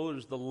they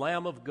oppose the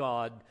Lamb of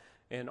God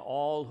and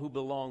all who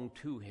belong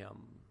to him.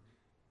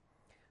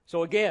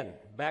 So again,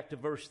 back to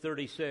verse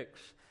 36.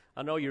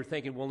 I know you're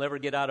thinking we'll never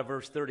get out of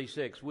verse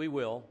 36. We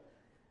will.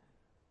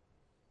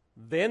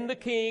 Then the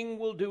king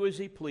will do as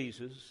he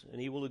pleases, and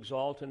he will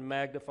exalt and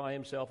magnify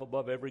himself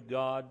above every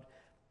god,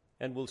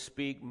 and will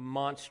speak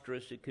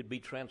monstrous, it could be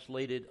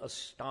translated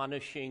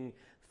astonishing,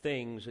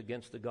 things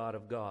against the God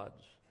of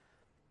gods.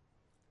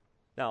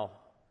 Now,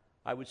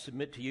 I would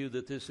submit to you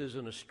that this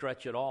isn't a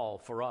stretch at all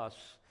for us.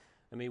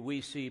 I mean,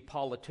 we see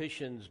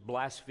politicians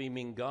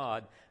blaspheming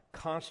God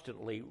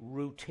constantly,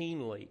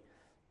 routinely.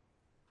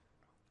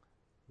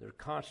 They're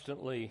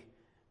constantly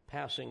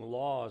passing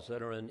laws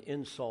that are an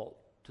insult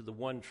to the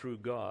one true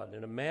God.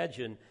 And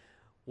imagine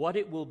what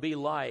it will be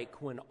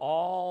like when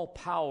all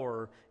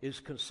power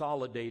is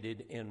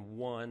consolidated in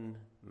one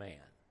man.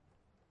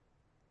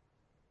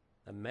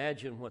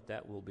 Imagine what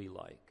that will be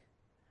like.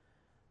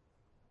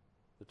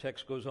 The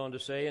text goes on to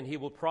say, and he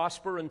will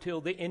prosper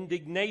until the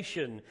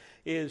indignation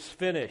is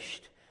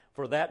finished,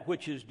 for that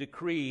which is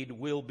decreed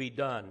will be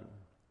done.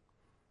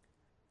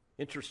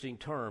 Interesting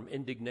term,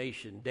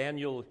 indignation.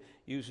 Daniel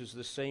uses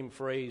the same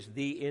phrase,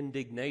 the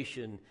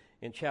indignation,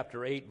 in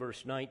chapter 8,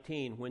 verse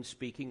 19, when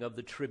speaking of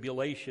the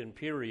tribulation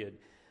period.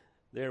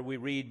 There we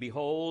read,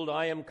 behold,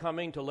 I am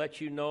coming to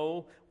let you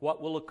know what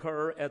will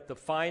occur at the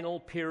final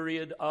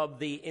period of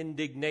the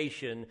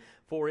indignation,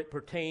 for it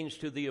pertains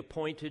to the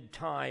appointed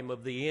time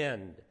of the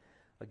end.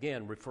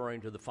 Again,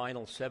 referring to the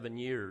final 7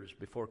 years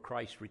before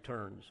Christ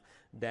returns.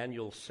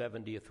 Daniel's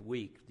 70th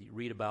week, you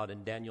read about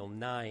in Daniel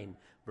 9,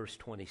 verse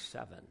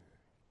 27.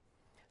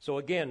 So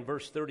again,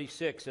 verse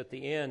 36 at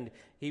the end,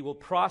 he will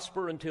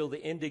prosper until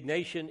the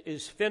indignation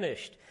is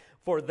finished.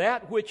 For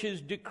that which is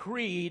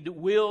decreed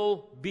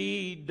will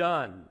be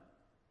done.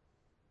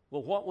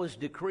 Well, what was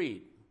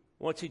decreed?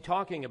 What's he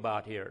talking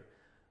about here?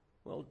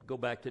 Well, go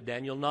back to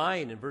Daniel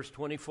 9 and verse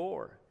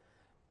 24.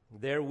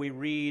 There we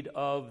read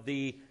of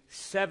the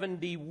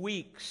 70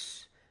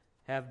 weeks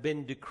have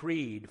been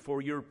decreed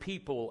for your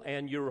people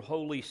and your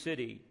holy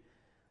city.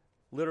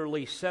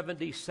 Literally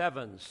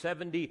 77,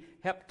 70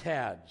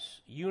 heptads,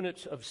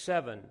 units of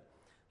 7.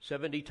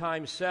 70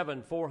 times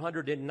 7,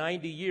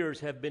 490 years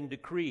have been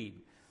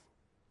decreed.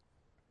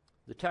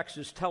 The text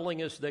is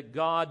telling us that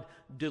God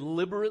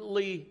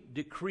deliberately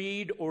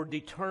decreed or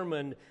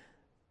determined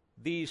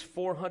these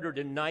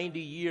 490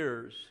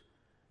 years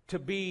to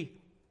be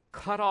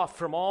cut off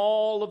from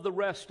all of the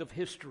rest of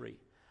history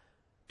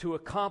to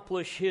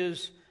accomplish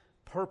his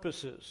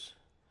purposes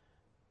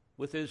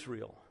with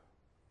Israel,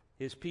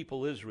 his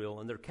people Israel,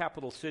 and their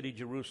capital city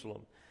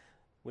Jerusalem,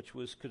 which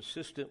was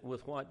consistent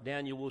with what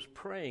Daniel was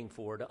praying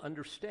for, to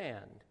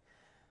understand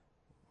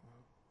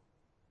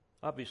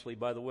Obviously,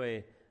 by the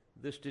way,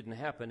 this didn't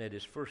happen at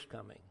his first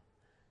coming,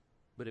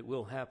 but it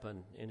will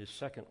happen in his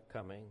second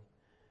coming.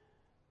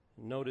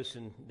 Notice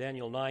in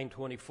Daniel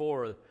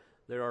 9:24,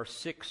 there are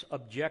 6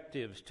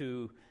 objectives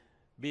to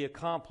be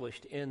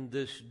accomplished in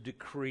this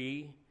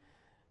decree.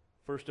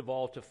 First of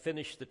all, to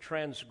finish the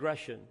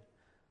transgression,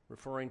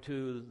 referring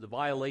to the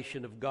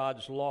violation of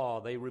God's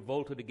law. They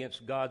revolted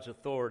against God's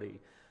authority,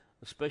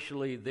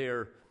 especially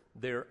their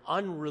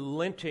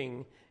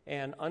unrelenting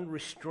and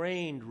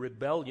unrestrained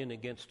rebellion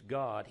against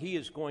God. He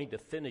is going to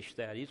finish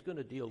that. He's going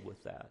to deal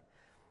with that.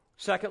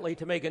 Secondly,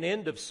 to make an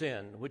end of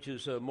sin, which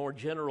is a more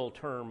general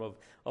term of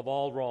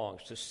all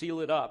wrongs, to seal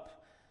it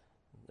up,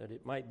 that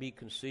it might be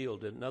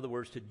concealed. In other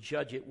words, to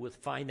judge it with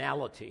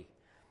finality.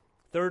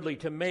 Thirdly,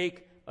 to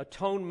make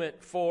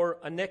atonement for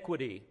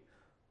iniquity,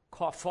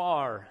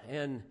 kafar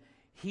in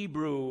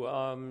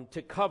Hebrew,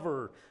 to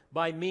cover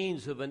by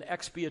means of an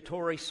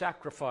expiatory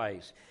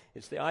sacrifice.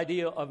 It's the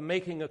idea of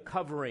making a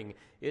covering.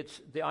 It's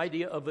the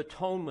idea of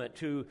atonement,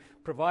 to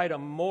provide a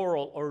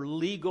moral or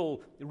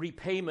legal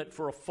repayment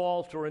for a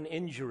fault or an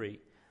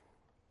injury.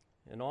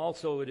 And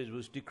also it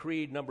was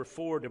decreed, number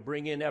 4, to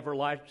bring in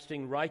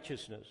everlasting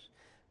righteousness.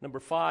 Number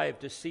 5,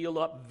 to seal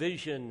up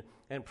vision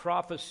and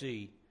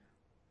prophecy.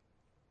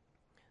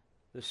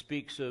 This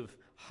speaks of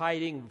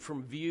hiding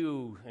from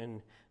view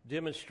and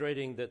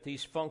demonstrating that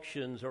these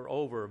functions are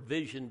over.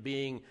 Vision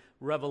being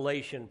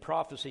revelation,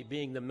 prophecy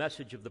being the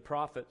message of the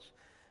prophets.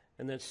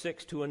 And then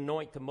 6, to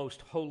anoint the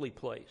most holy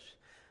place.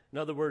 In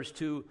other words,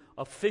 to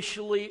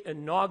officially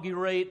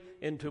inaugurate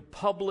into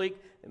public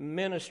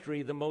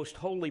ministry the most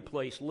holy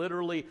place,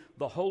 literally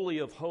the Holy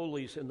of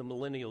Holies in the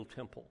millennial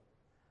temple.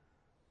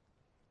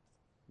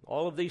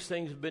 All of these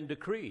things have been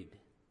decreed.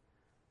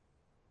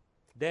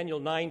 Daniel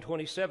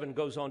 9:27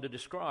 goes on to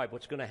describe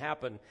what's going to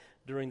happen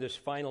during this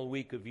final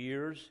week of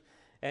years.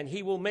 And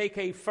he will make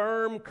a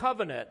firm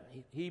covenant,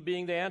 he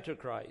being the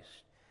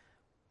Antichrist,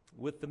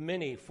 with the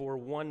many for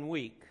 1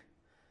 week.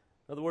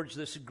 In other words,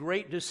 this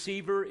great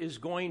deceiver is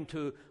going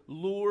to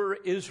lure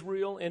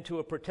Israel into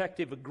a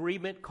protective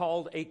agreement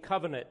called a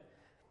covenant.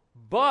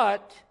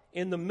 But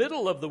in the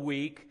middle of the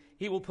week,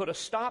 he will put a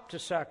stop to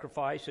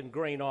sacrifice and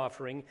grain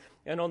offering,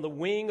 and on the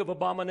wing of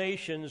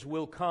abominations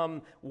will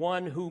come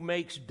one who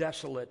makes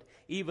desolate,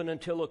 even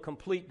until a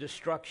complete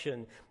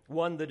destruction,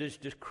 one that is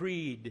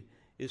decreed,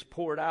 is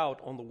poured out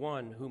on the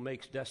one who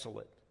makes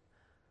desolate.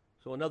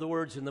 So in other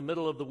words, in the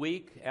middle of the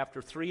week,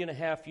 after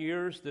 3.5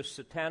 years, this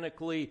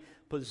satanically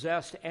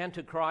possessed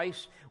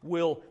Antichrist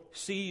will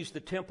seize the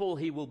temple,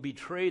 he will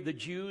betray the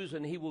Jews,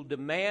 and he will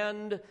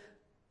demand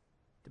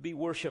to be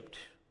worshipped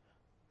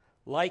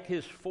like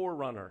his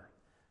forerunner,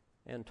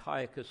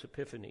 Antiochus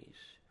Epiphanes.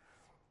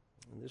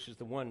 And this is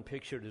the one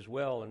pictured as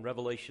well in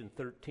Revelation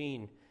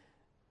 13,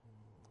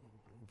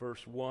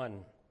 verse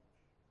 1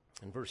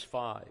 and verse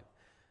 5,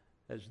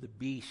 as the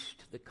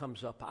beast that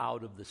comes up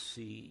out of the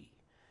sea,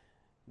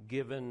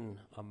 given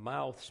a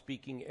mouth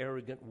speaking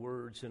arrogant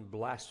words and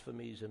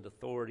blasphemies and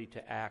authority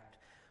to act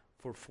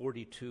for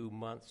 42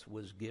 months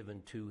was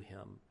given to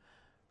him,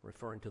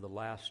 referring to the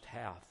last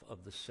half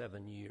of the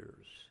 7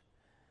 years.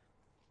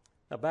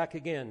 Now back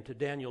again to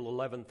Daniel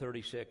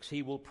 11:36.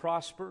 He will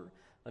prosper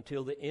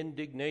until the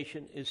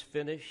indignation is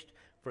finished,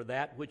 for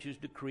that which is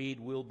decreed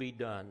will be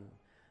done.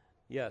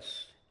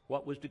 Yes,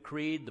 what was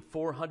decreed, the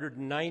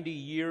 490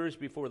 years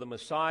before the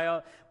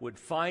Messiah would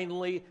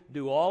finally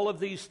do all of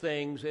these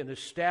things and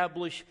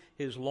establish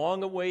his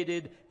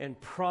long-awaited and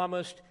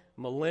promised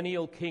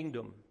millennial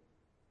kingdom.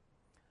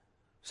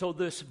 So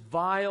this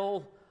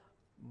vile,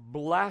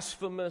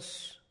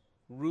 blasphemous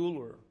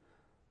ruler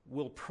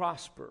will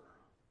prosper,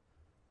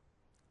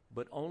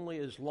 but only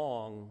as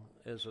long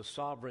as a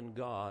sovereign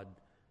God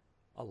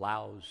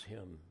allows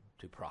him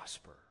to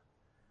prosper.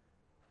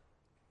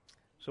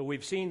 So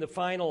we've seen the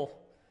final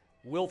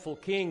willful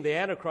king, the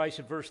Antichrist,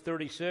 in verse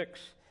 36.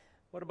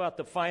 What about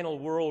the final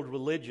world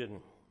religion?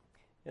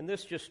 And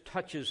this just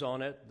touches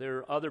on it. There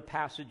are other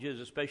passages,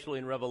 especially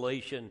in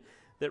Revelation,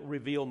 that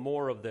reveal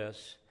more of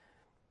this.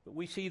 But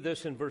we see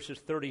this in verses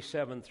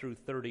 37 through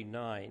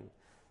 39.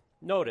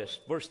 Notice,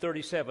 verse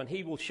 37,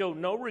 he will show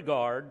no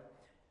regard,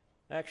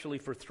 actually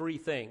for 3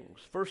 things.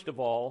 First of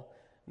all,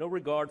 no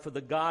regard for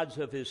the gods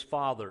of his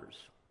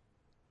fathers.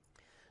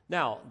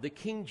 Now, the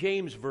King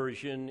James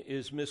Version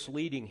is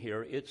misleading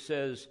here. It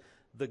says,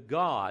 the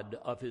God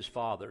of his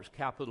fathers,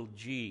 capital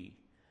G.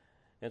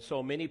 And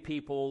so many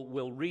people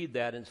will read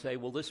that and say,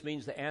 well, this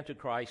means the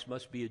Antichrist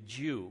must be a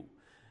Jew,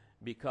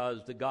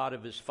 because the God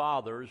of his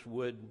fathers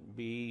would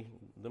be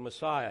the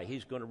Messiah.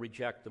 He's going to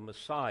reject the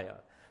Messiah.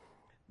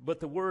 But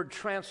the word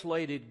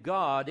translated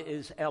God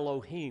is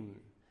Elohim,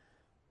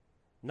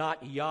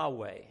 not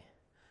Yahweh.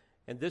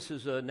 And this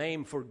is a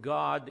name for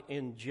God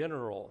in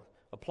general,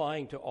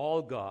 applying to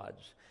all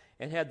gods.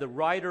 And had the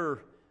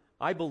writer,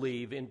 I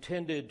believe,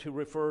 intended to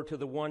refer to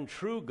the one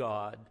true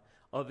God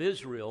of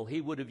Israel,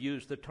 he would have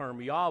used the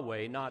term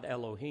Yahweh, not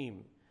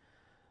Elohim.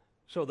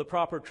 So the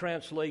proper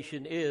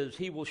translation is,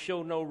 he will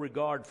show no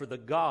regard for the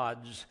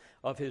gods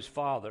of his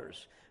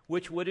fathers,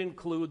 which would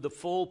include the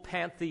full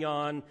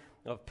pantheon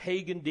of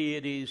pagan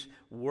deities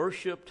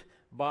worshipped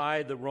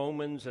by the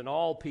Romans and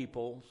all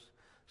peoples,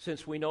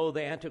 since we know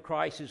the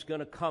Antichrist is going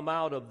to come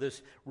out of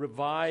this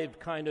revived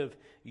kind of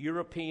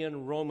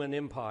European Roman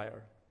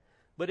Empire.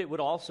 But it would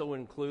also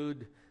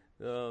include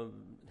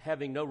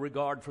having no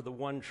regard for the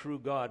one true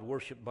God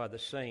worshipped by the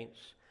saints.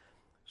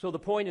 So the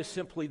point is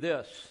simply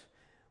this: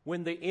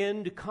 when the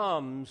end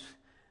comes,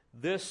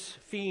 this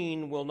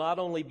fiend will not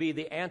only be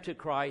the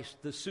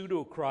Antichrist, the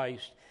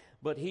pseudo-Christ,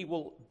 but he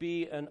will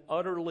be an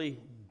utterly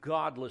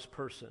godless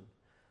person,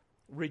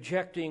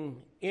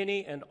 rejecting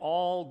any and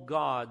all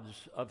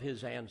gods of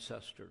his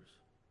ancestors.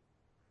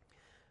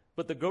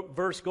 But the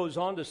verse goes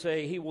on to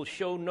say he will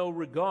show no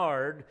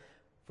regard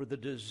for the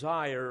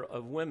desire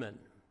of women.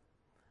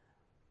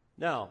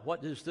 Now,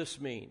 what does this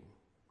mean?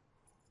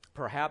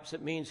 Perhaps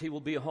it means he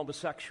will be a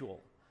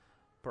homosexual,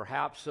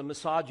 perhaps a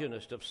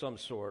misogynist of some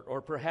sort,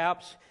 or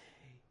perhaps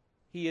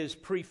he is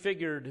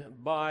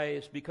prefigured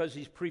by, because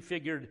he's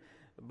prefigured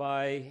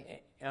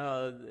by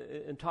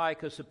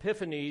Antiochus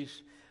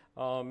Epiphanes,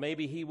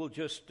 maybe he will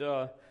just,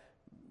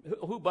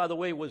 who by the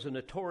way was a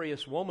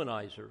notorious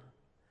womanizer.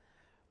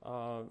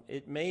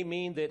 It may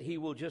mean that he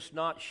will just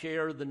not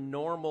share the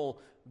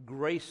normal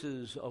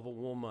graces of a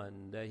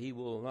woman, that he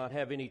will not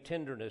have any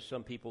tenderness,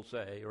 some people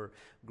say, or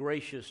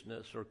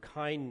graciousness or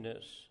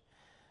kindness.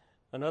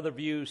 Another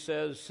view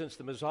says, since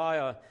the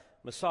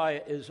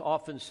Messiah is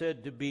often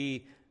said to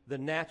be the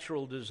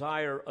natural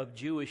desire of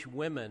Jewish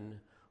women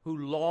who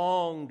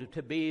longed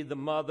to be the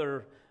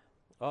mother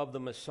of the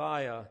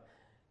Messiah,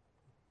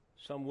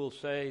 some will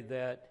say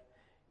that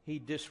he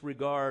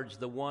disregards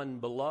the one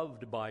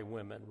beloved by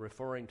women,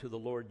 referring to the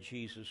Lord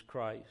Jesus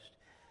Christ.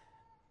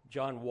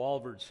 John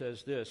Walvoord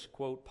says this,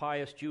 quote,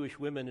 pious Jewish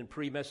women in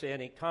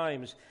pre-Messianic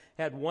times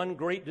had one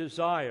great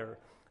desire.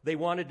 They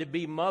wanted to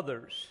be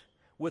mothers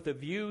with a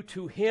view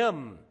to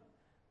him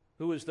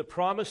who is the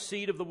promised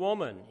seed of the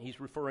woman. He's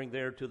referring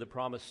there to the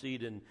promised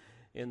seed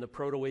in the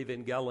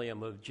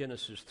proto-evangelium of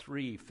Genesis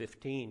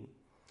 3:15.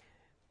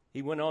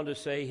 He went on to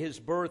say, his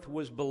birth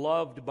was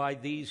beloved by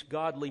these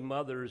godly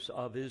mothers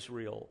of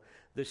Israel.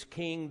 This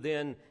king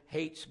then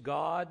hates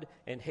God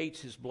and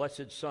hates his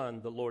blessed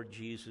Son, the Lord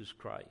Jesus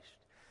Christ.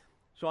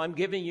 So I'm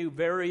giving you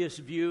various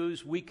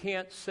views. We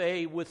can't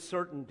say with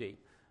certainty,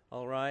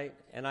 all right?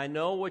 And I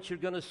know what you're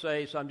going to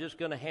say, so I'm just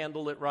going to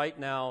handle it right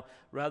now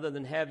rather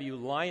than have you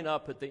line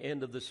up at the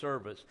end of the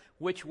service.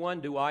 Which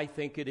one do I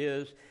think it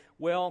is?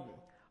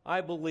 Well,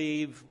 I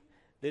believe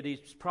that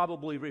he's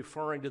probably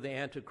referring to the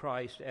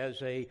Antichrist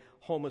as a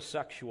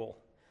homosexual,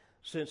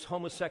 since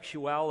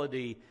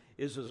homosexuality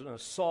is an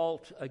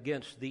assault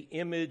against the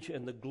image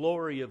and the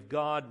glory of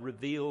God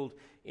revealed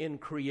in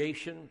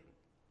creation.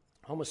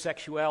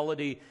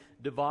 Homosexuality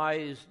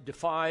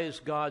defies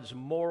God's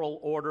moral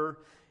order,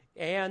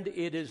 and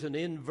it is an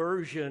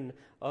inversion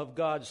of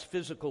God's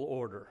physical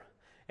order.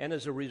 And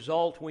as a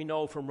result, we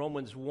know from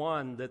Romans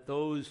 1 that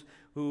those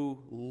who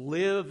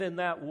live in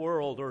that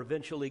world are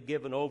eventually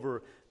given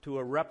over to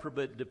a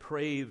reprobate,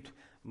 depraved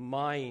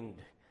mind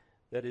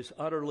that is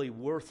utterly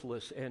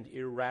worthless and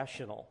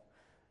irrational.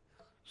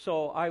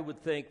 So I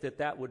would think that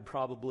that would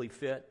probably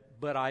fit,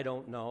 but I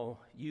don't know,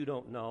 you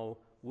don't know,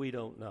 we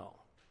don't know.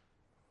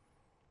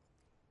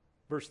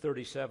 Verse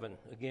 37,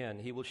 again,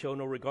 he will show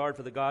no regard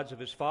for the gods of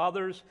his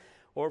fathers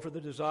or for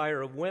the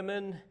desire of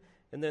women.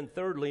 And then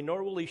thirdly,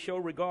 nor will he show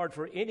regard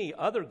for any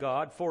other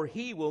god, for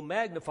he will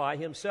magnify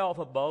himself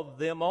above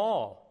them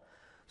all.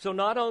 So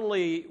not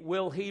only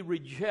will he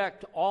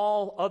reject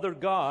all other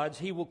gods,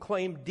 he will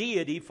claim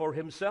deity for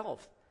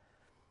himself.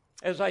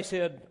 As I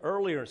said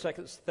earlier in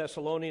 2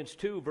 Thessalonians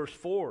 2, verse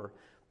 4,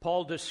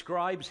 Paul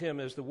describes him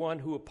as the one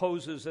who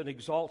opposes and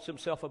exalts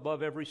himself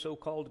above every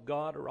so-called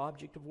god or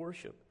object of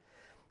worship,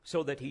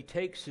 so that he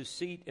takes his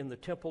seat in the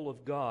temple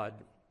of God,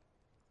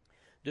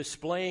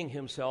 displaying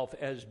himself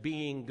as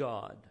being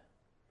God.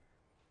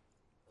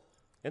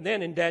 And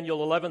then in Daniel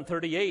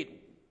 11:38,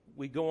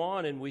 we go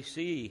on and we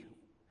see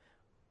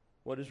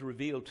what is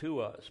revealed to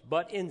us.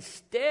 But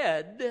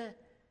instead,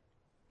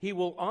 he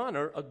will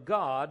honor a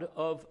God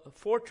of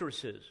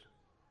fortresses.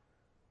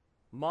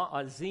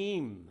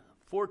 Ma'azim,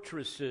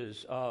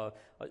 fortresses,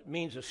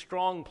 means a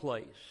strong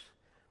place.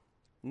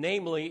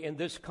 Namely, in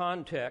this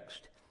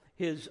context,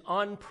 his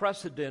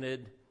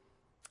unprecedented,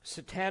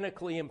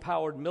 satanically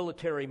empowered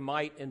military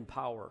might and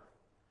power.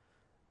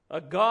 A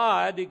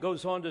God, it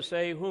goes on to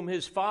say, whom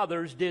his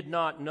fathers did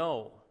not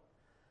know.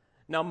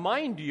 Now,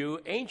 mind you,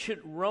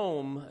 ancient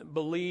Rome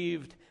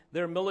believed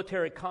their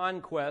military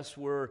conquests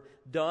were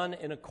done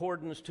in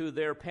accordance to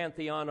their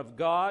pantheon of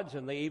gods,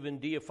 and they even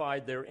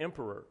deified their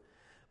emperor.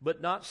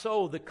 But not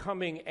so the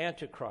coming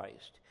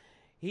Antichrist.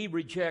 He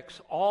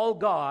rejects all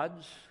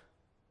gods,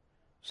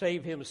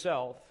 save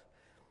himself,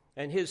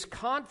 and his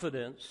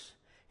confidence,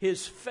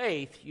 his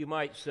faith, you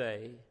might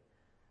say,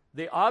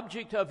 the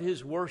object of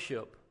his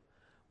worship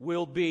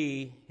will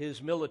be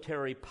his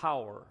military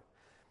power.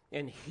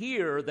 And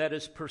here that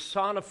is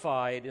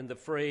personified in the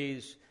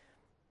phrase,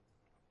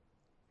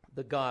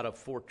 the God of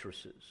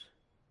fortresses.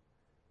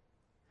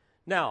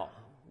 Now,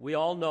 we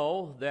all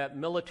know that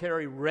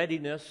military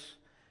readiness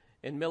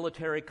and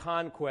military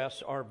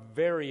conquests are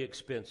very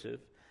expensive.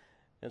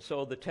 And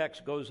so the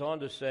text goes on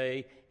to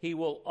say, he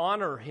will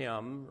honor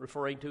him,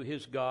 referring to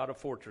his God of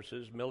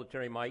fortresses,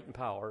 military might and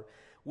power,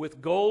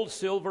 with gold,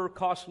 silver,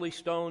 costly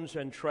stones,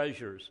 and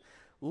treasures.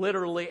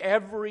 Literally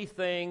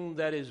everything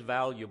that is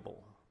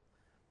valuable.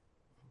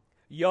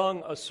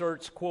 Young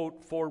asserts,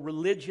 quote, for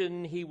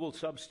religion he will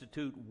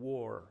substitute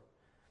war,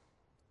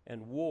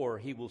 and war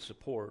he will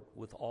support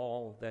with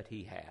all that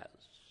he has.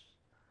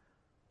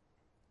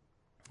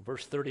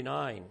 Verse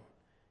 39,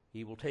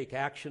 he will take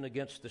action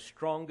against the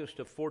strongest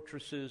of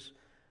fortresses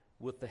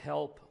with the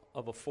help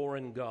of a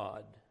foreign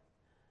god.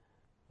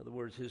 In other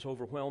words, his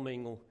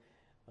overwhelming,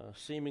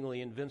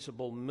 seemingly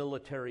invincible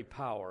military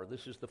power.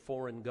 This is the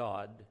foreign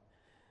god.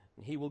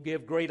 He will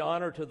give great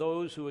honor to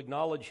those who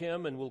acknowledge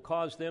him and will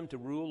cause them to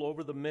rule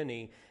over the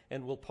many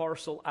and will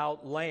parcel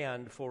out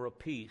land for a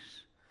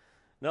peace.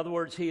 In other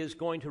words, he is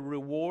going to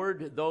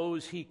reward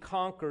those he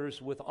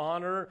conquers with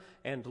honor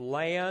and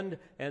land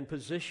and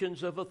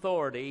positions of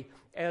authority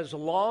as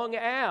long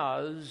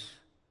as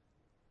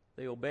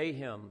they obey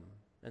him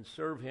and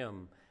serve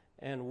him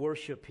and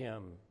worship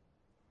him.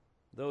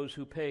 Those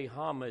who pay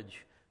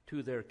homage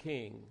to their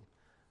king.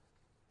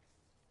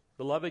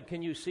 Beloved,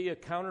 can you see a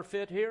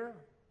counterfeit here?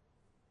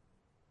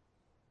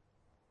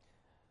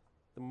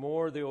 The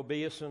more the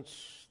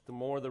obeisance, the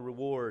more the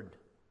reward.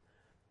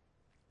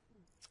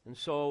 And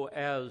so,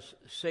 as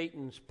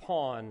Satan's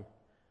pawn,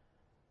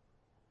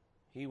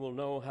 he will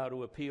know how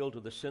to appeal to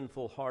the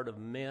sinful heart of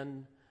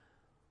men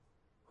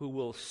who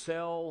will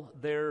sell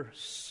their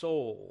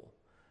soul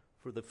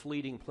for the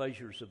fleeting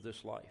pleasures of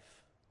this life.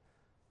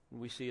 And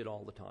we see it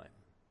all the time.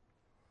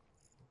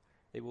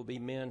 They will be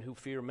men who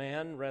fear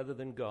man rather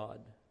than God.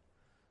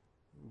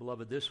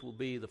 Beloved, this will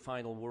be the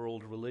final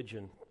world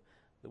religion,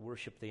 the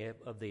worship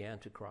of the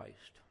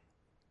Antichrist.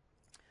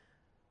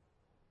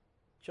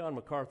 John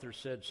MacArthur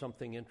said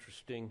something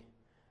interesting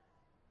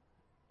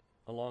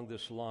along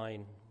this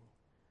line.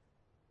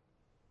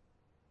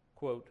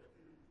 Quote,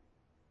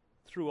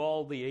 through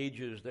all the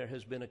ages there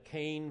has been a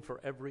Cain for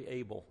every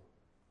Abel.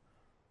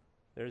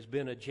 There has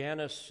been a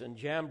Jannes and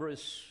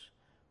Jambres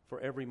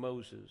for every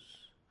Moses.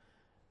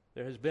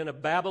 There has been a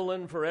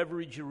Babylon for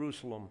every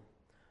Jerusalem,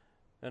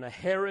 and a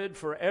Herod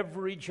for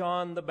every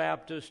John the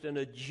Baptist, and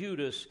a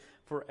Judas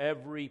for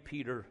every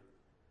Peter.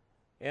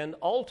 And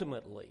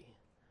ultimately,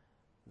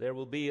 there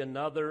will be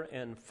another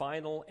and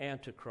final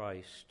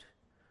Antichrist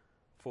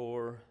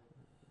for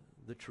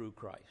the true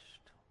Christ.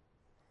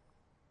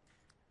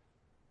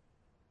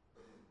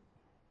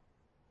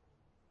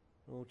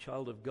 Oh,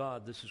 child of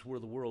God, this is where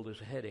the world is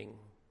heading.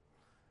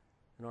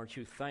 And aren't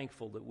you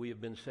thankful that we have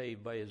been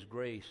saved by his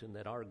grace and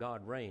that our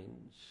God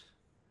reigns?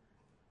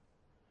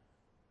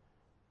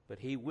 But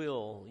he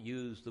will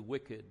use the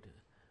wicked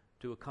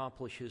to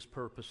accomplish his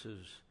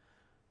purposes,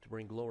 to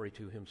bring glory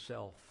to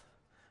himself,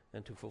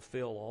 and to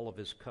fulfill all of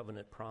his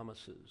covenant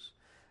promises.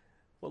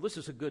 Well, this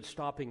is a good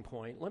stopping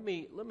point. Let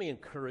me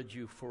encourage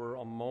you for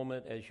a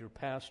moment as your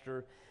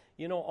pastor.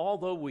 You know,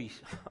 although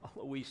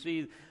we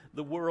see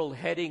the world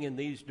heading in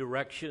these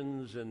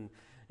directions and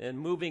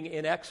moving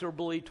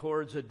inexorably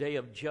towards a day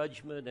of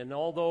judgment, and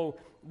although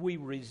we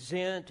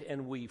resent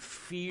and we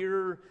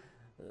fear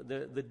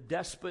the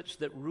despots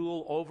that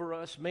rule over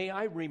us, may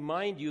I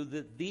remind you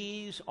that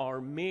these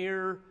are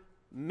mere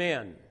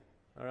men,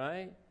 all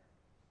right?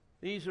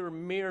 These are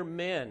mere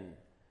men.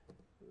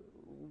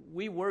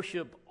 We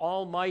worship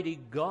Almighty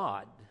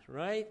God,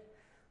 right?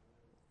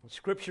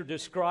 Scripture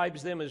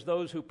describes them as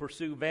those who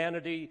pursue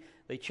vanity.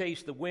 They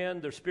chase the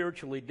wind. They're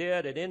spiritually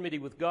dead, at enmity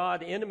with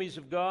God, enemies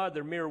of God.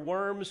 They're mere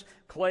worms,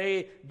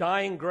 clay,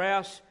 dying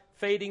grass,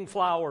 fading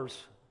flowers.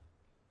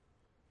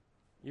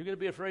 You're going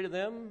to be afraid of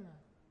them?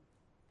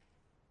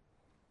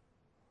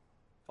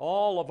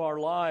 All of our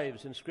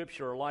lives in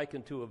Scripture are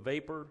likened to a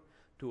vapor,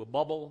 to a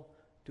bubble,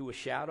 to a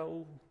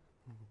shadow.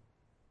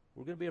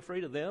 We're going to be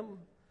afraid of them?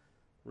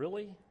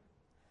 Really?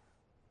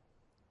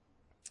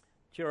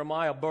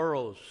 Jeremiah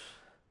Burroughs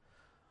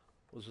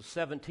was a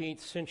 17th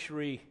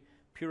century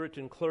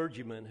Puritan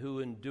clergyman who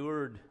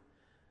endured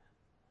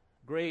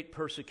great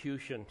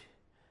persecution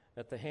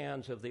at the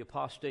hands of the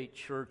apostate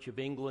Church of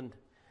England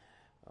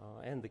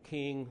and the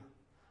king,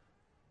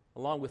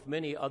 along with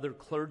many other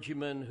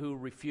clergymen who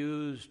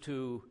refused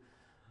to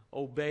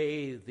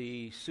obey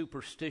the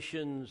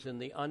superstitions and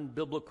the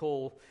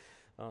unbiblical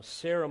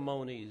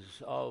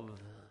ceremonies of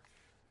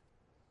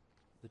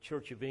the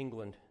Church of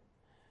England.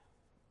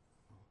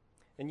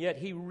 And yet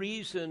he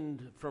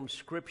reasoned from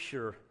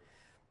Scripture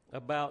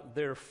about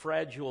their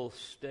fragile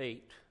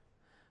state,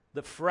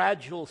 the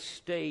fragile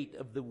state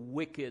of the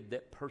wicked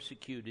that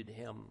persecuted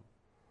him.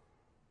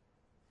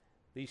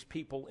 These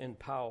people in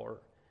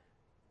power.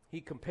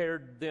 He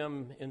compared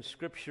them in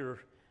Scripture.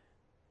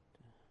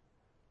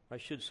 I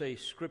should say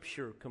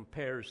Scripture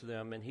compares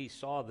them, and he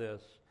saw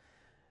this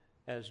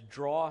as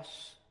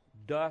dross,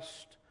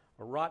 dust,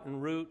 a rotten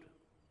root,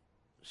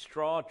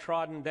 straw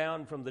trodden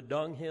down from the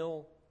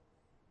dunghill,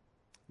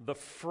 the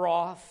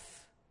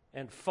froth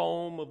and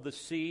foam of the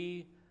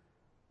sea,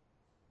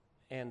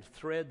 and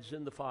threads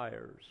in the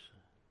fires.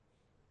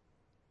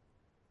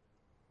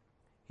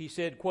 He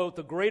said, quote,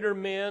 "The greater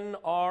men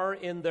are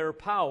in their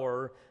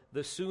power,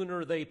 the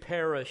sooner they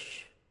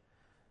perish."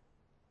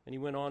 And he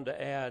went on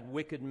to add,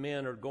 "Wicked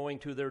men are going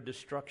to their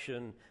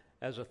destruction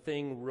as a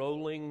thing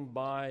rolling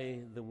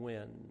by the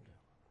wind."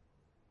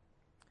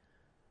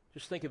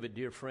 Just think of it,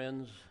 dear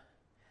friends.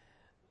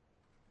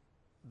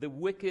 The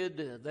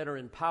wicked that are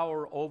in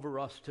power over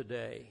us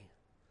today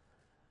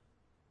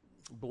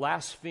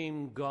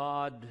blaspheme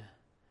God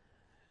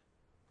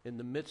in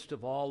the midst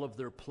of all of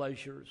their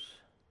pleasures.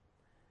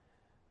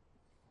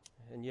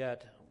 And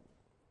yet,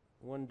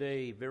 one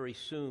day, very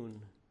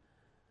soon,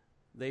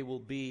 they will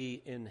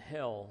be in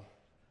hell,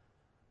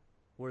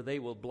 where they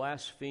will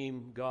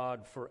blaspheme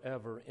God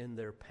forever in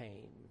their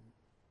pain.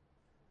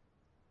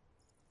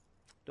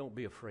 Don't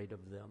be afraid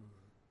of them.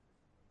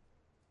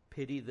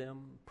 Pity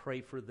them, pray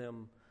for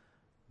them,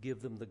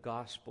 give them the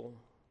gospel.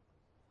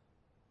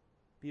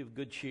 Be of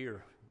good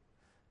cheer.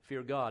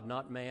 Fear God,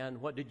 not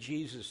man. What did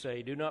Jesus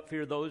say? Do not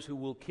fear those who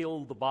will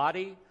kill the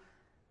body,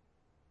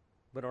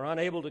 but are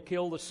unable to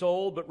kill the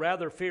soul, but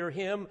rather fear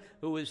him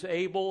who is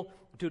able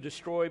to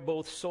destroy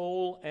both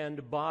soul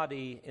and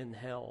body in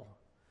hell.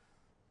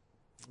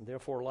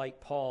 Therefore,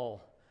 like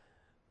Paul,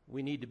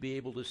 we need to be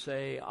able to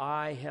say,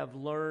 I have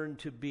learned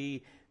to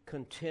be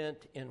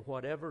content in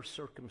whatever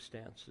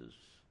circumstances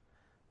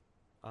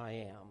I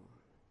am.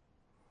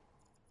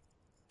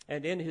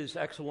 And in his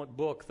excellent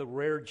book, The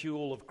Rare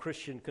Jewel of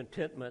Christian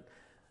Contentment,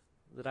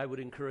 that I would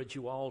encourage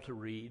you all to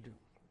read,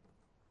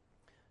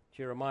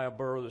 Jeremiah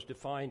Burroughs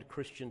defined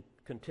Christian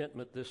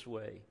contentment this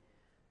way.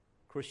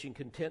 Christian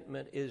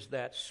contentment is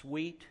that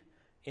sweet,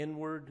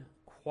 inward,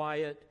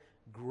 quiet,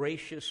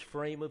 gracious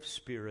frame of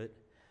spirit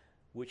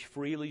which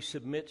freely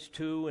submits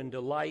to and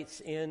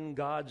delights in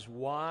God's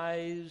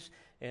wise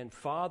and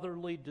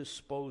fatherly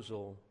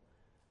disposal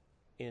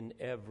in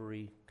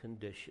every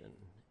condition.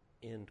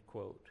 End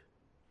quote.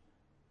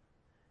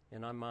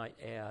 And I might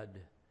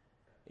add,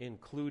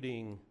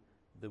 including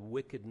the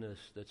wickedness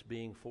that's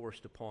being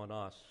forced upon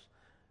us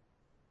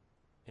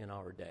in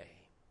our day.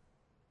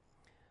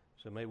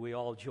 So may we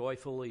all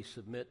joyfully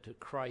submit to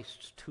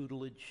Christ's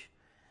tutelage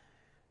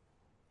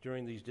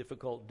during these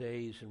difficult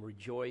days and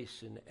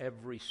rejoice in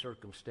every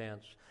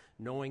circumstance,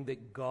 knowing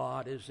that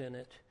God is in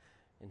it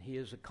and he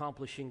is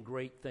accomplishing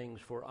great things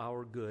for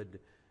our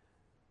good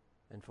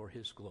and for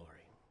his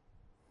glory.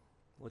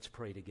 Let's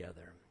pray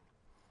together.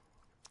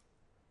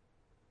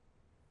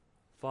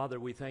 Father,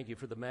 we thank you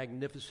for the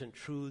magnificent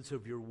truths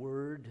of your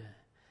word,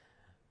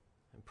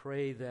 and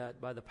pray that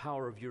by the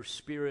power of your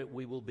Spirit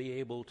we will be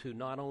able to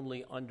not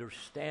only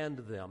understand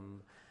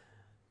them,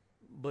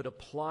 but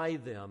apply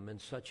them in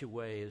such a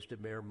way as to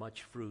bear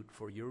much fruit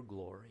for your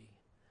glory.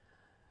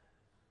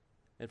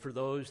 And for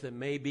those that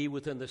may be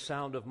within the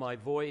sound of my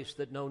voice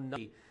that know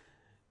nothing,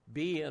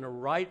 be in a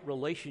right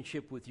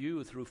relationship with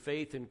you through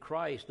faith in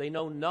Christ. They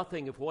know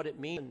nothing of what it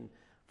means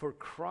for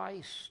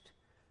Christ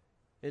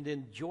and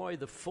enjoy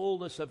the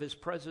fullness of his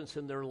presence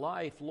in their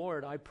life.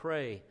 Lord, I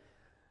pray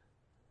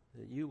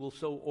that you will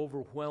so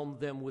overwhelm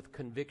them with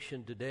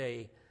conviction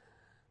today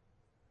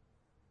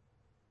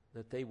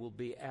that they will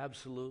be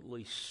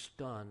absolutely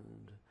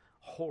stunned,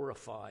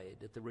 horrified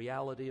at the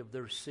reality of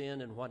their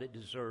sin and what it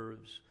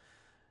deserves,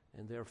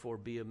 and therefore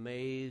be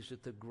amazed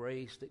at the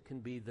grace that can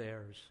be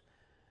theirs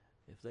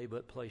if they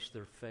but place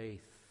their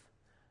faith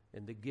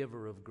in the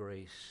giver of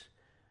grace,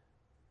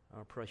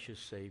 our precious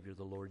Savior,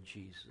 the Lord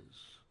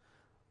Jesus.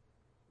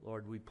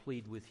 Lord, we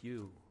plead with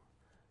you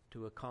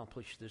to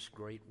accomplish this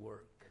great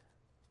work.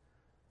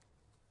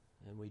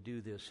 And we do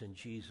this in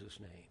Jesus'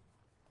 name.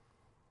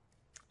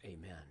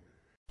 Amen.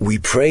 We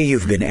pray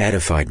you've been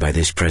edified by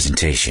this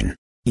presentation.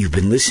 You've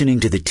been listening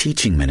to the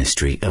teaching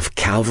ministry of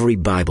Calvary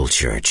Bible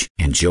Church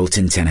in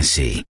Jolton,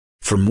 Tennessee.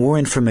 For more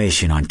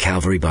information on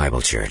Calvary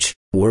Bible Church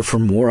or for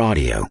more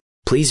audio,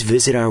 please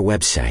visit our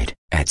website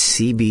at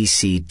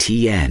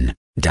cbctn.org.